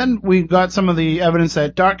 Then we got some of the evidence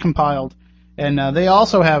that Dart compiled, and they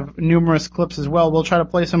also have numerous clips as well. We'll try to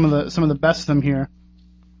play some of the best of them here.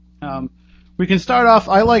 We can start off.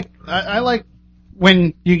 I like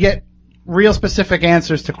when you get real specific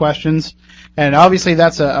answers to questions, and obviously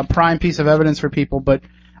that's a prime piece of evidence for people, but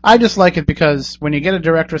I just like it because when you get a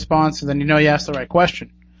direct response, then you know you asked the right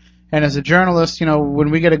question. And as a journalist, when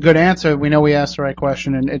we get a good answer, we know we asked the right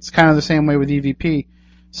question, and it's kind of the same way with EVP.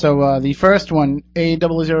 So the first one,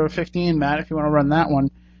 A0015, Matt, if you want to run that one,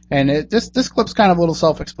 and this clip's kind of a little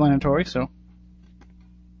self-explanatory, so.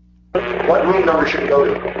 What room number should go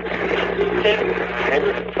to?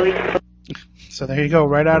 So there you go,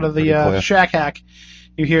 right out of the Shack Hack.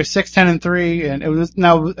 You hear 6, 10, and 3, and it was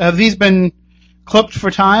now. Have these been clipped for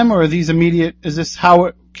time, or are these immediate? Is this how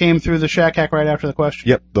it came through the Shack Hack right after the question?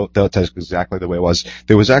 Yep, that's exactly the way it was.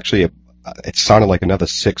 There was actually it sounded like another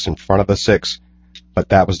 6 in front of the 6, but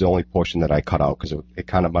that was the only portion that I cut out because it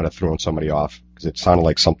kind of might have thrown somebody off because it sounded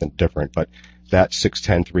like something different. But that 6,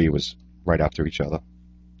 10, 3 was right after each other.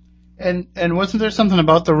 And wasn't there something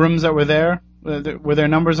about the rooms that were there? Were there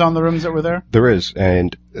numbers on the rooms that were there? There is,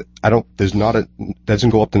 and doesn't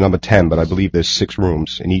go up to number 10, but I believe there's 6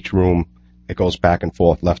 rooms. In each room, it goes back and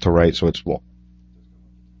forth, left to right, so it's, well,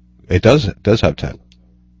 it does have 10.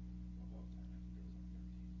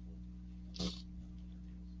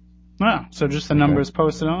 Wow, so just the numbers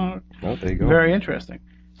posted on. Oh, there you go. Very interesting.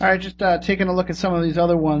 All right, just taking a look at some of these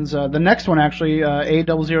other ones. The next one, actually,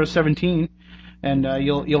 A0017, and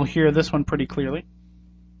you'll hear this one pretty clearly.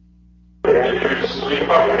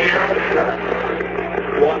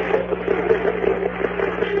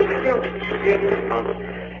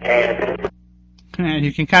 And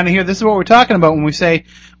you can kind of hear, this is what we're talking about when we say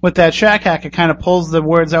with that Shack Hack, it kind of pulls the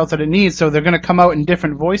words out that it needs, so they're going to come out in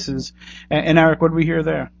different voices. And Eric, what do we hear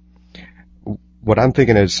there? What I'm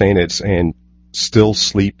thinking is saying it's in still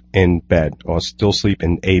sleep in bed, or still sleep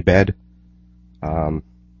in a bed. I don't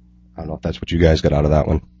know if that's what you guys got out of that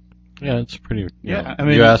one. Yeah, it's pretty. Yeah, I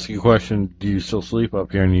mean, you ask a question, do you still sleep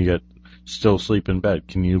up here, and you get still sleep in bed.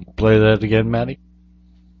 Can you play that again, Maddie?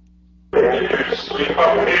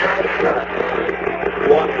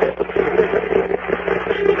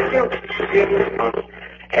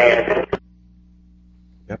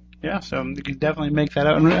 Yeah, so you can definitely make that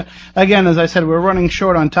out. And again, as I said, we're running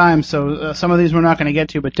short on time, so some of these we're not going to get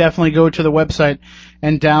to, but definitely go to the website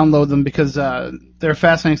and download them because they're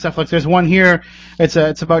fascinating stuff. Like there's one here,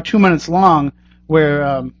 it's about 2 minutes long,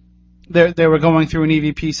 where they were going through an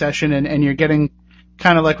EVP session, and you're getting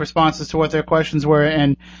kind of like responses to what their questions were,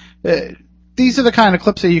 and these are the kind of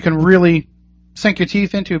clips that you can really sink your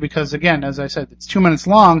teeth into because, again, as I said, it's 2 minutes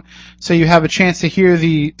long, so you have a chance to hear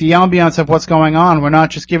the ambiance of what's going on. We're not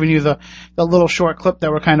just giving you the little short clip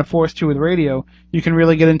that we're kind of forced to with radio. You can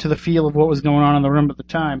really get into the feel of what was going on in the room at the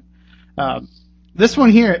time. This one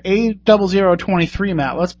here, A0023,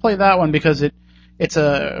 Matt, let's play that one because it's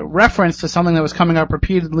a reference to something that was coming up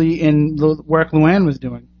repeatedly in the work Luann was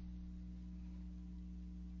doing.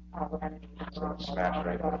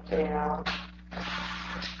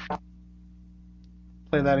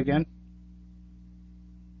 Play that again.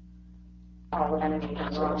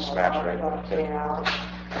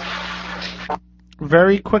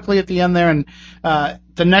 Very quickly at the end there, and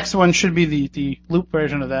the next one should be the loop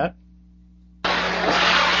version of that.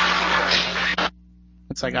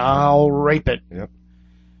 It's like, I'll rape it. Yep.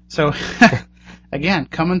 So, again,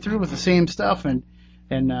 coming through with the same stuff, and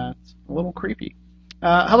it's a little creepy.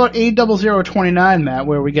 How about A0029, Matt,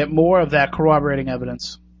 where we get more of that corroborating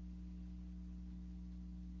evidence?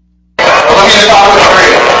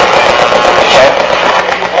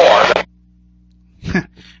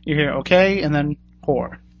 You hear okay, and then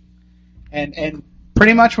whore. And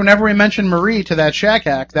pretty much whenever we mentioned Marie to that Shack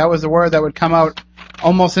hack, that was the word that would come out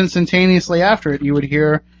almost instantaneously after it. You would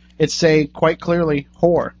hear it say quite clearly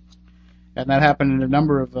whore. And that happened in a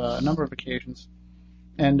number of occasions.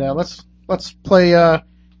 And let's play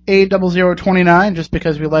A0029 just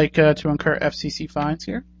because we like to incur FCC fines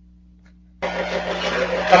here.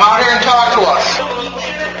 Come out here and talk to us.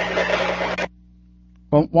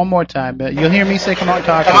 Well, one more time. You'll hear me say, come out and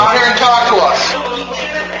talk to us. Come out here and talk to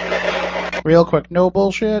us. Real quick. No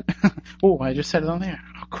bullshit. Oh, I just said it on there.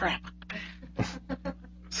 Oh, crap.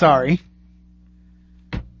 Sorry.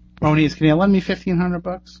 Moniz, can you lend me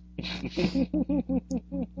 $1,500?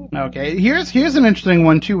 Okay. Here's an interesting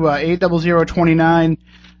one, too. A0029.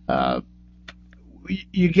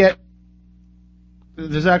 You get...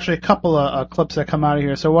 There's actually a couple of clips that come out of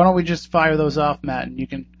here, so why don't we just fire those off, Matt, and you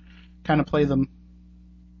can kind of play them.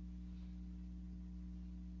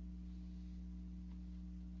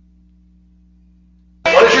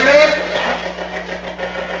 What is your name?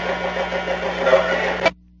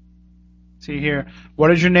 See here, what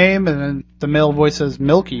is your name? And then the male voice says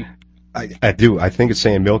Milky. I do. I think it's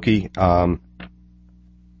saying Milky. That's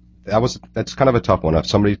kind of a tough one. If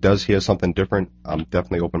somebody does hear something different, I'm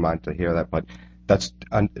definitely open-minded to hear that, but that's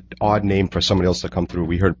an odd name for somebody else to come through.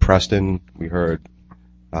 We heard Preston. We heard,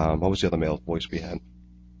 what was the other male voice we had?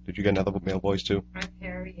 Did you get another male voice too?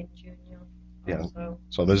 Harry and Junior. Yeah. Also.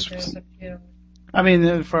 So there's a few. I mean,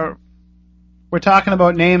 we're talking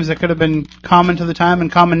about names that could have been common to the time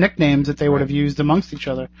and common nicknames that they would have used amongst each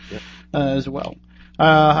other as well.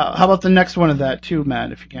 How about the next one of that too,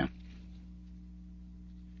 Matt, if you can?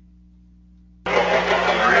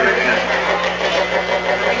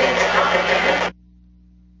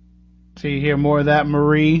 So you hear more of that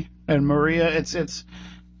Marie and Maria. It's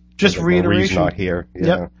just reiteration. Marie's not here.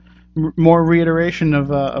 Yeah. Yep. More reiteration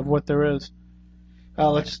of what there is.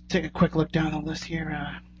 Let's take a quick look down the list here.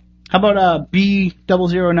 How about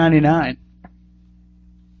B0099?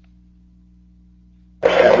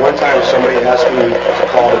 At one time, somebody asked me to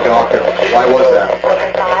call the doctor. Why was that?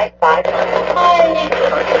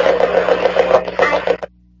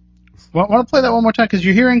 Want to play that one more time? Because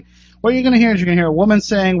you're hearing, what you're going to hear is you're going to hear a woman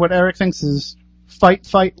saying what Eric thinks is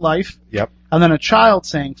fight, life. Yep. And then a child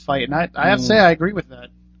saying fight. And I have to say, I agree with that.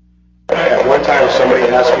 At one time, somebody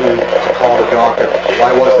asked me to call the doctor.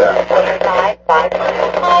 Why was that?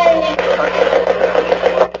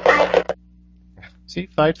 See,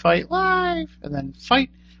 fight, life, and then fight,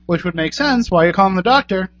 which would make sense while you're calling the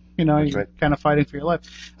doctor. You know, you're kind of fighting for your life.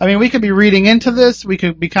 I mean, we could be reading into this. We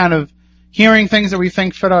could be kind of hearing things that we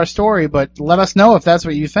think fit our story, but let us know if that's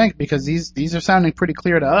what you think, because these are sounding pretty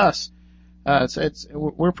clear to us.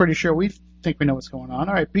 We're pretty sure we think we know what's going on.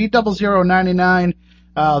 All right, B0099.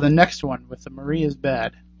 The next one with the Marie is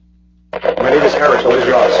bad. My name is Harris. What is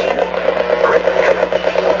yours?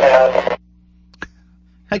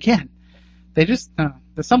 Again, they just,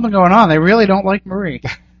 there's something going on. They really don't like Marie.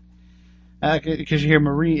 Because you hear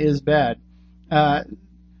Marie is bad.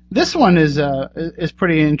 This one is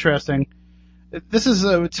pretty interesting. This is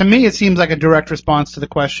to me it seems like a direct response to the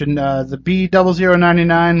question. The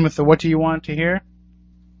B0099 with the "What do you want to hear?"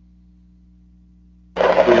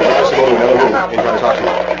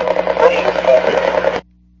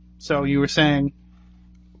 So you were saying.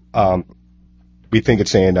 We think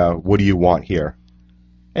it's saying, "What do you want here?"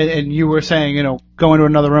 And you were saying, go into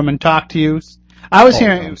another room and talk to you. I was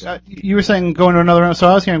hearing you were saying go into another room, so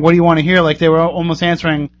I was hearing, "What do you want to hear?" Like they were almost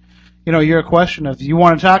answering, your question of you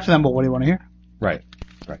want to talk to them, but what do you want to hear? Right.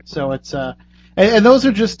 So it's and those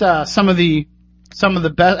are just some of the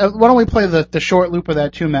best. Why don't we play the short loop of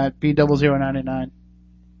that too, Matt? B0099.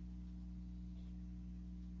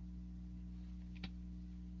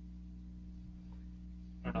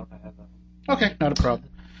 Okay, not a problem.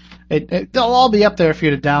 They'll all be up there for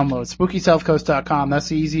you to download. SpookySouthCoast.com. That's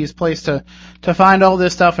the easiest place to find all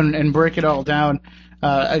this stuff and break it all down.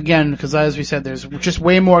 Again, because as we said, there's just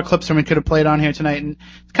way more clips than we could have played on here tonight. And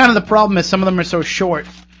kind of the problem is some of them are so short.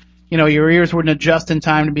 Your ears wouldn't adjust in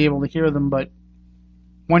time to be able to hear them. But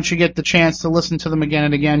once you get the chance to listen to them again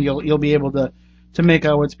and again, you'll be able to make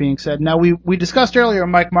out what's being said. Now, we discussed earlier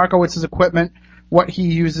Mike Markowitz's equipment, what he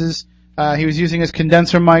uses. He was using his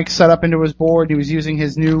condenser mic set up into his board. He was using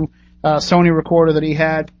his new Sony recorder that he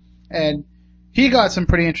had, and he got some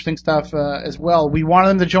pretty interesting stuff as well. We wanted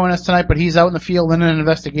him to join us tonight, but he's out in the field in an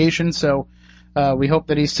investigation, so we hope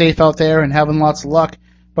that he's safe out there and having lots of luck.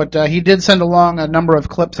 But he did send along a number of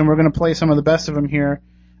clips, and we're going to play some of the best of them here.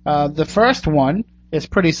 The first one is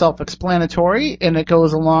pretty self-explanatory, and it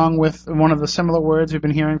goes along with one of the similar words we've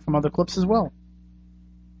been hearing from other clips as well.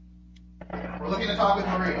 We're looking to talk with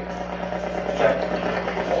Marie.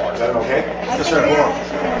 Is that okay? Yes, sir.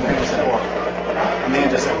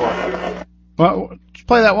 Amanda said more. Well, just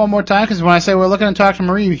play that one more time, because when I say we're looking to talk to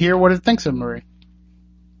Marie, you hear what it thinks of Marie.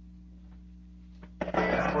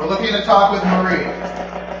 We're looking to talk with Marie.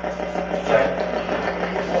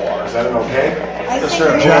 Is that an okay? Yes,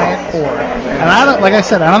 sir. Giant whore. And I don't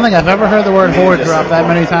think I've ever heard the word whore drop that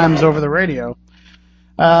many times over the radio.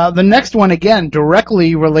 The next one, again,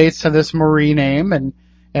 directly relates to this Marie name, and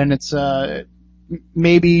it's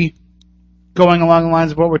maybe going along the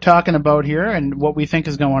lines of what we're talking about here and what we think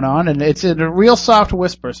is going on, and it's a real soft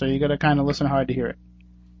whisper, so you got to kind of listen hard to hear it.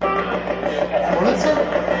 What is it?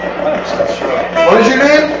 What is your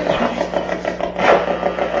name?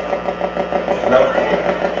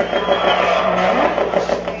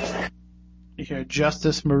 You hear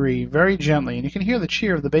Justice Marie very gently, and you can hear the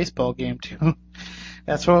cheer of the baseball game too.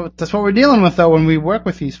 That's what we're dealing with though when we work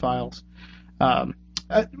with these files.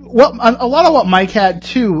 A lot of what Mike had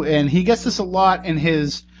too, and he gets this a lot in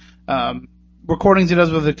his recordings he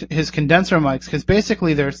does with his condenser mics, because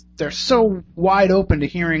basically they're so wide open to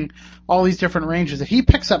hearing all these different ranges that he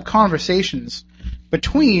picks up conversations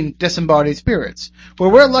between disembodied spirits, where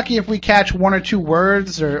we're lucky if we catch one or two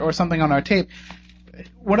words or something on our tape.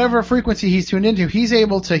 Whatever frequency he's tuned into, he's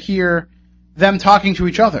able to hear them talking to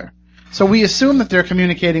each other. So we assume that they're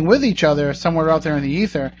communicating with each other somewhere out there in the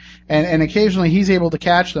ether, and occasionally he's able to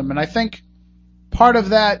catch them. And I think part of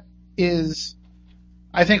that is,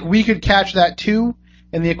 I think we could catch that too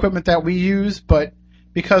in the equipment that we use, but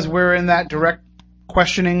because we're in that direct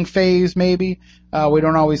questioning phase, maybe, we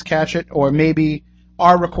don't always catch it, or maybe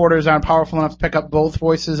our recorders aren't powerful enough to pick up both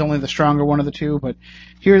voices, only the stronger one of the two. But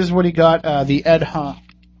here's what he got, the Ed Huh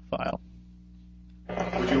file.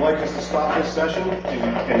 Would you like us to stop this session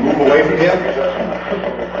and move away from him?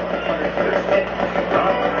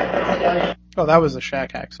 Oh, that was a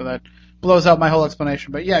shack hack, so that blows out my whole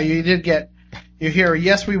explanation. But yeah, you hear,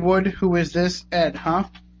 yes we would, who is this, Ed, huh?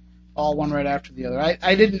 All one right after the other.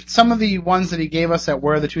 I didn't, some of the ones that he gave us that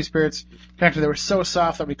were the two spirits connected, they were so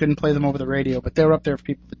soft that we couldn't play them over the radio, but they were up there for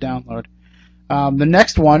people to download. The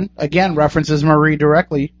next one, again, references Marie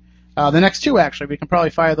directly. The next two, actually, we can probably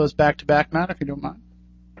fire those back to back, Matt, if you don't mind.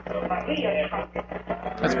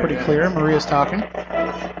 That's pretty clear. Maria's talking.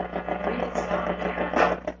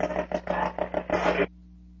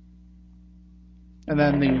 And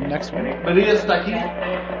then the next one. Maria está aquí.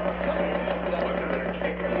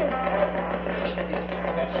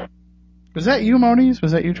 Was that you, Moniz?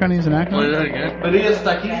 Was that you trying to use an actor? Play that again. Maria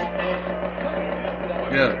está aquí.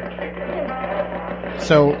 Yeah.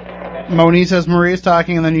 So, Moniz says Maria's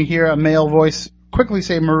talking, and then you hear a male voice quickly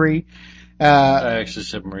say Marie. I actually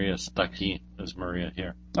said Maria está aquí. There's Maria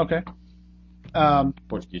here. Okay.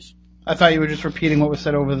 Portuguese. I thought you were just repeating what was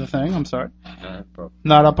said over the thing. I'm sorry. Probably.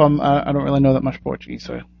 Not up on. I don't really know that much Portuguese,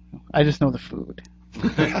 so I just know the food,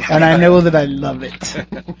 and I know that I love it.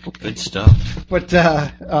 Good stuff. But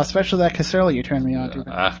especially that cassoulet you turned me on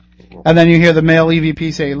to. And then you hear the male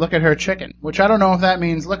EVP say, "Look at her chicken," which I don't know if that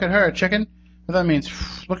means "look at her chicken," or that means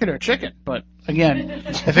 "look at her chicken." But again,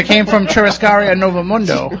 if it came from Churrascaria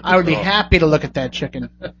Novamundo, I would be happy to look at that chicken.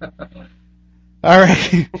 All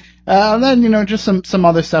right, and then just some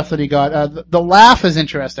other stuff that he got. The laugh is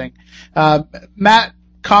interesting. Matt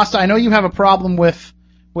Costa, I know you have a problem with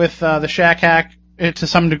the Shack Hack to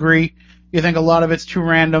some degree. You think a lot of it's too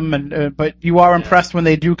random, but you are impressed when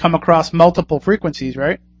they do come across multiple frequencies,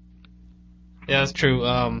 right? Yeah, that's true.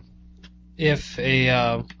 If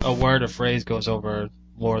a word or phrase goes over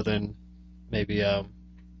more than maybe 10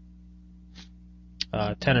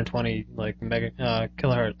 or 20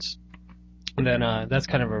 kilohertz, then that's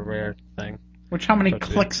kind of a rare thing. How many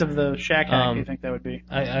clicks of the Shack Hack do you think that would be?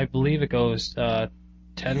 I believe it goes 10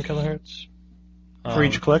 kilohertz for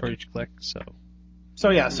each click. For each click, so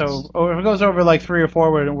yeah. So if it goes over like 3 or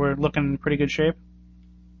 4, we're looking in pretty good shape.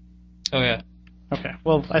 Oh yeah. Okay.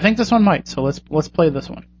 Well, I think this one might. So let's play this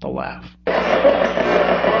one. The laugh.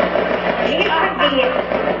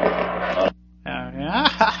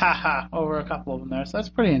 Over a couple of them there. So that's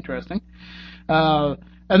pretty interesting.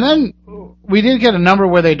 And then we did get a number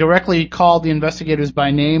where they directly called the investigators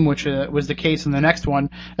by name, which was the case in the next one.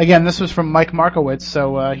 Again, this was from Mike Markowitz.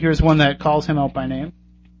 So here's one that calls him out by name.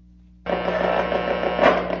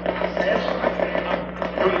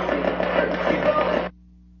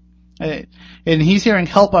 And he's hearing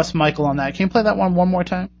 "Help us, Michael" on that. Can you play that one more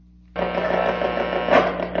time?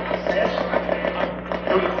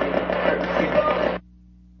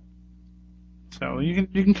 So you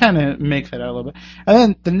can kind of make that out a little bit. And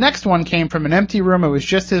then the next one came from an empty room. It was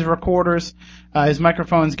just his recorders, his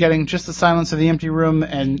microphone's getting just the silence of the empty room,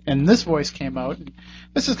 and this voice came out.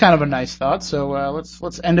 This is kind of a nice thought. So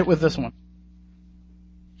let's end it with this one.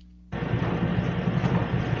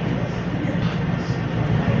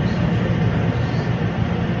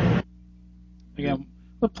 Again,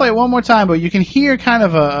 we'll play it one more time, but you can hear kind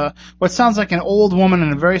of what sounds like an old woman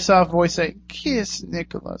in a very soft voice say, "Kiss,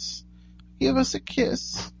 Nicholas. Give us a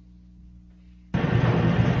kiss."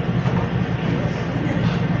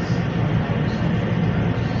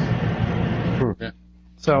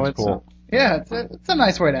 So it's cool. It's a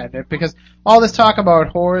nice way to end it, because all this talk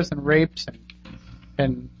about whores and rapes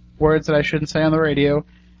and words that I shouldn't say on the radio,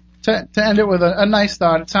 to end it with a nice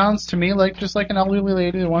thought. It sounds to me like just like an elderly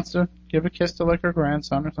lady who wants to give a kiss to like her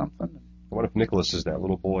grandson or something. What if Nicholas is that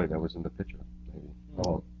little boy that was in the picture?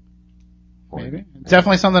 Maybe.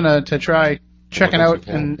 Definitely something to try checking out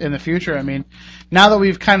in the future. I mean, now that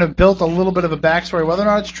we've kind of built a little bit of a backstory, whether or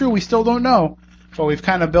not it's true, we still don't know, but we've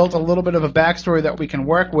kind of built a little bit of a backstory that we can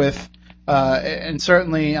work with. And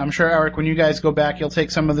certainly, I'm sure, Eric, when you guys go back, you'll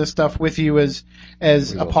take some of this stuff with you as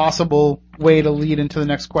a possible way to lead into the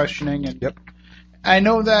next questioning. And yep. I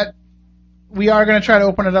know that we are going to try to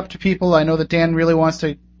open it up to people. I know that Dan really wants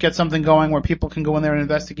to get something going where people can go in there and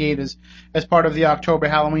investigate as part of the October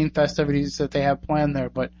Halloween festivities that they have planned there.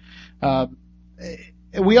 But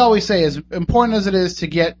we always say, as important as it is to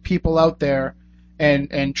get people out there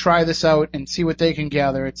and try this out and see what they can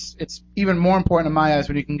gather, it's even more important in my eyes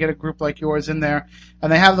when you can get a group like yours in there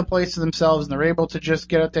and they have the place to themselves and they're able to just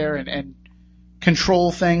get out there and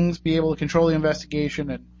control things, be able to control the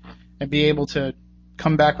investigation and be able to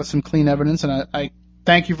come back with some clean evidence. And I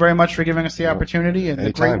thank you very much for giving us the opportunity and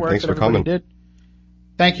the great work that everybody did.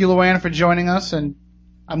 Thank you, Luann, for joining us, and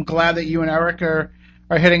I'm glad that you and Eric are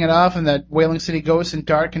hitting it off, and that Whaling City Ghosts and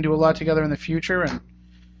Dart can do a lot together in the future. And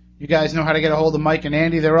you guys know how to get a hold of Mike and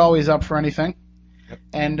Andy. They're always up for anything. Yep.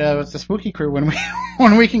 And it's the Spooky Crew.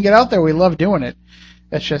 When we can get out there, we love doing it.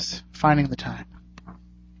 It's just finding the time.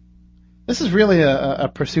 This is really a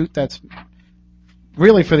pursuit that's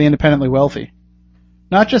really for the independently wealthy.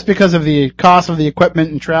 Not just because of the cost of the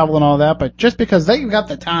equipment and travel and all that, but just because they've got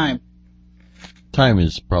the time. Time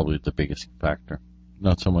is probably the biggest factor.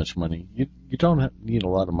 Not so much money. You don't need a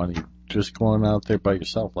lot of money just going out there by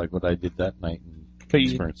yourself like what I did that night and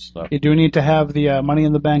experience stuff. You do need to have the money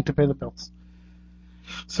in the bank to pay the bills.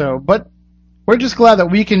 So, but we're just glad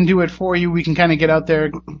that we can do it for you. We can kind of get out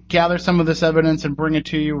there, gather some of this evidence and bring it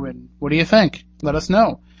to you. And what do you think? Let us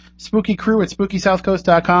know. Spooky Crew at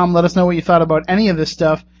SpookySouthCoast.com. Let us know what you thought about any of this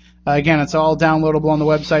stuff. Again, it's all downloadable on the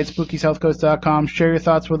website, SpookySouthCoast.com. Share your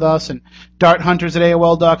thoughts with us. And DartHunters at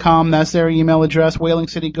AOL.com. That's their email address. Whaling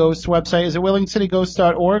City Ghosts website. Is it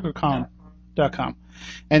WhalingCityGhosts.org or .com?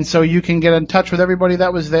 And so you can get in touch with everybody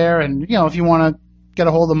that was there. And, if you want to get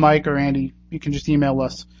a hold of Mike or Andy, you can just email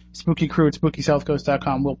us, SpookyCrew at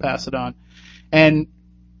SpookySouthCoast.com. We'll pass it on. And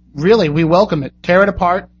really, we welcome it. Tear it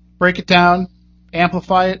apart. Break it down.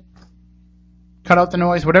 Amplify it. cut out the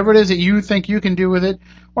noise, whatever it is that you think you can do with it,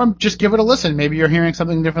 or just give it a listen. Maybe you're hearing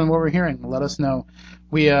something different than what we're hearing. Let us know.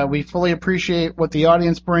 We fully appreciate what the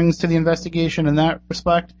audience brings to the investigation in that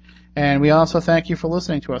respect, and we also thank you for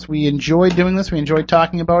listening to us. We enjoy doing this. We enjoy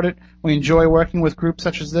talking about it. We enjoy working with groups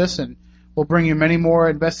such as this, and we'll bring you many more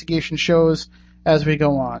investigation shows as we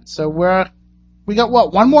go on. So we got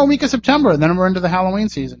one more week of September, and then we're into the Halloween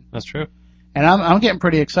season. That's true. And I'm getting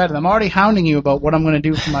pretty excited. I'm already hounding you about what I'm going to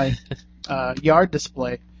do for my yard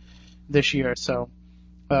display this year. So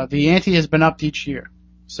the ante has been upped each year.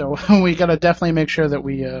 So we got to definitely make sure that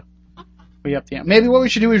we up the ante. Maybe what we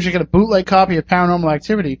should do is we should get a bootleg copy of Paranormal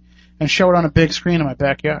Activity and show it on a big screen in my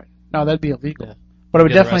backyard. No, that'd be illegal. Yeah.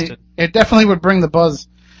 But it definitely would bring the buzz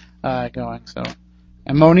going. So,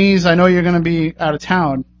 and Moniz, I know you're going to be out of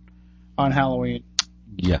town on Halloween.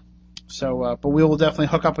 Yeah. So, but we will definitely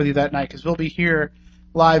hook up with you that night because we'll be here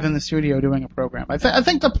live in the studio doing a program. I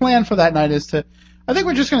think the plan for that night is I think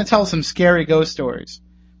we're just going to tell some scary ghost stories.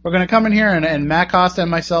 We're going to come in here and Matt Costa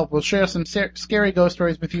and myself will share some scary ghost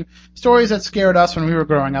stories with you, stories that scared us when we were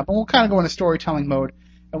growing up, and we'll kind of go into storytelling mode,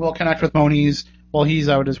 and we'll connect with Moniz while he's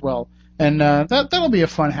out as well. And that'll be a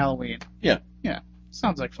fun Halloween. Yeah. Yeah.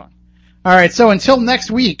 Sounds like fun. All right, so until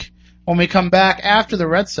next week when we come back after the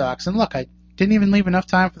Red Sox, and look, I didn't even leave enough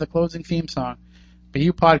time for the closing theme song. But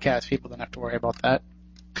you podcast people don't have to worry about that.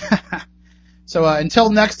 So until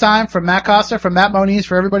next time, from Matt Costa, from Matt Moniz,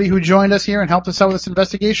 for everybody who joined us here and helped us out with this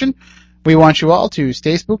investigation, we want you all to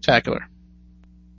stay spooktacular.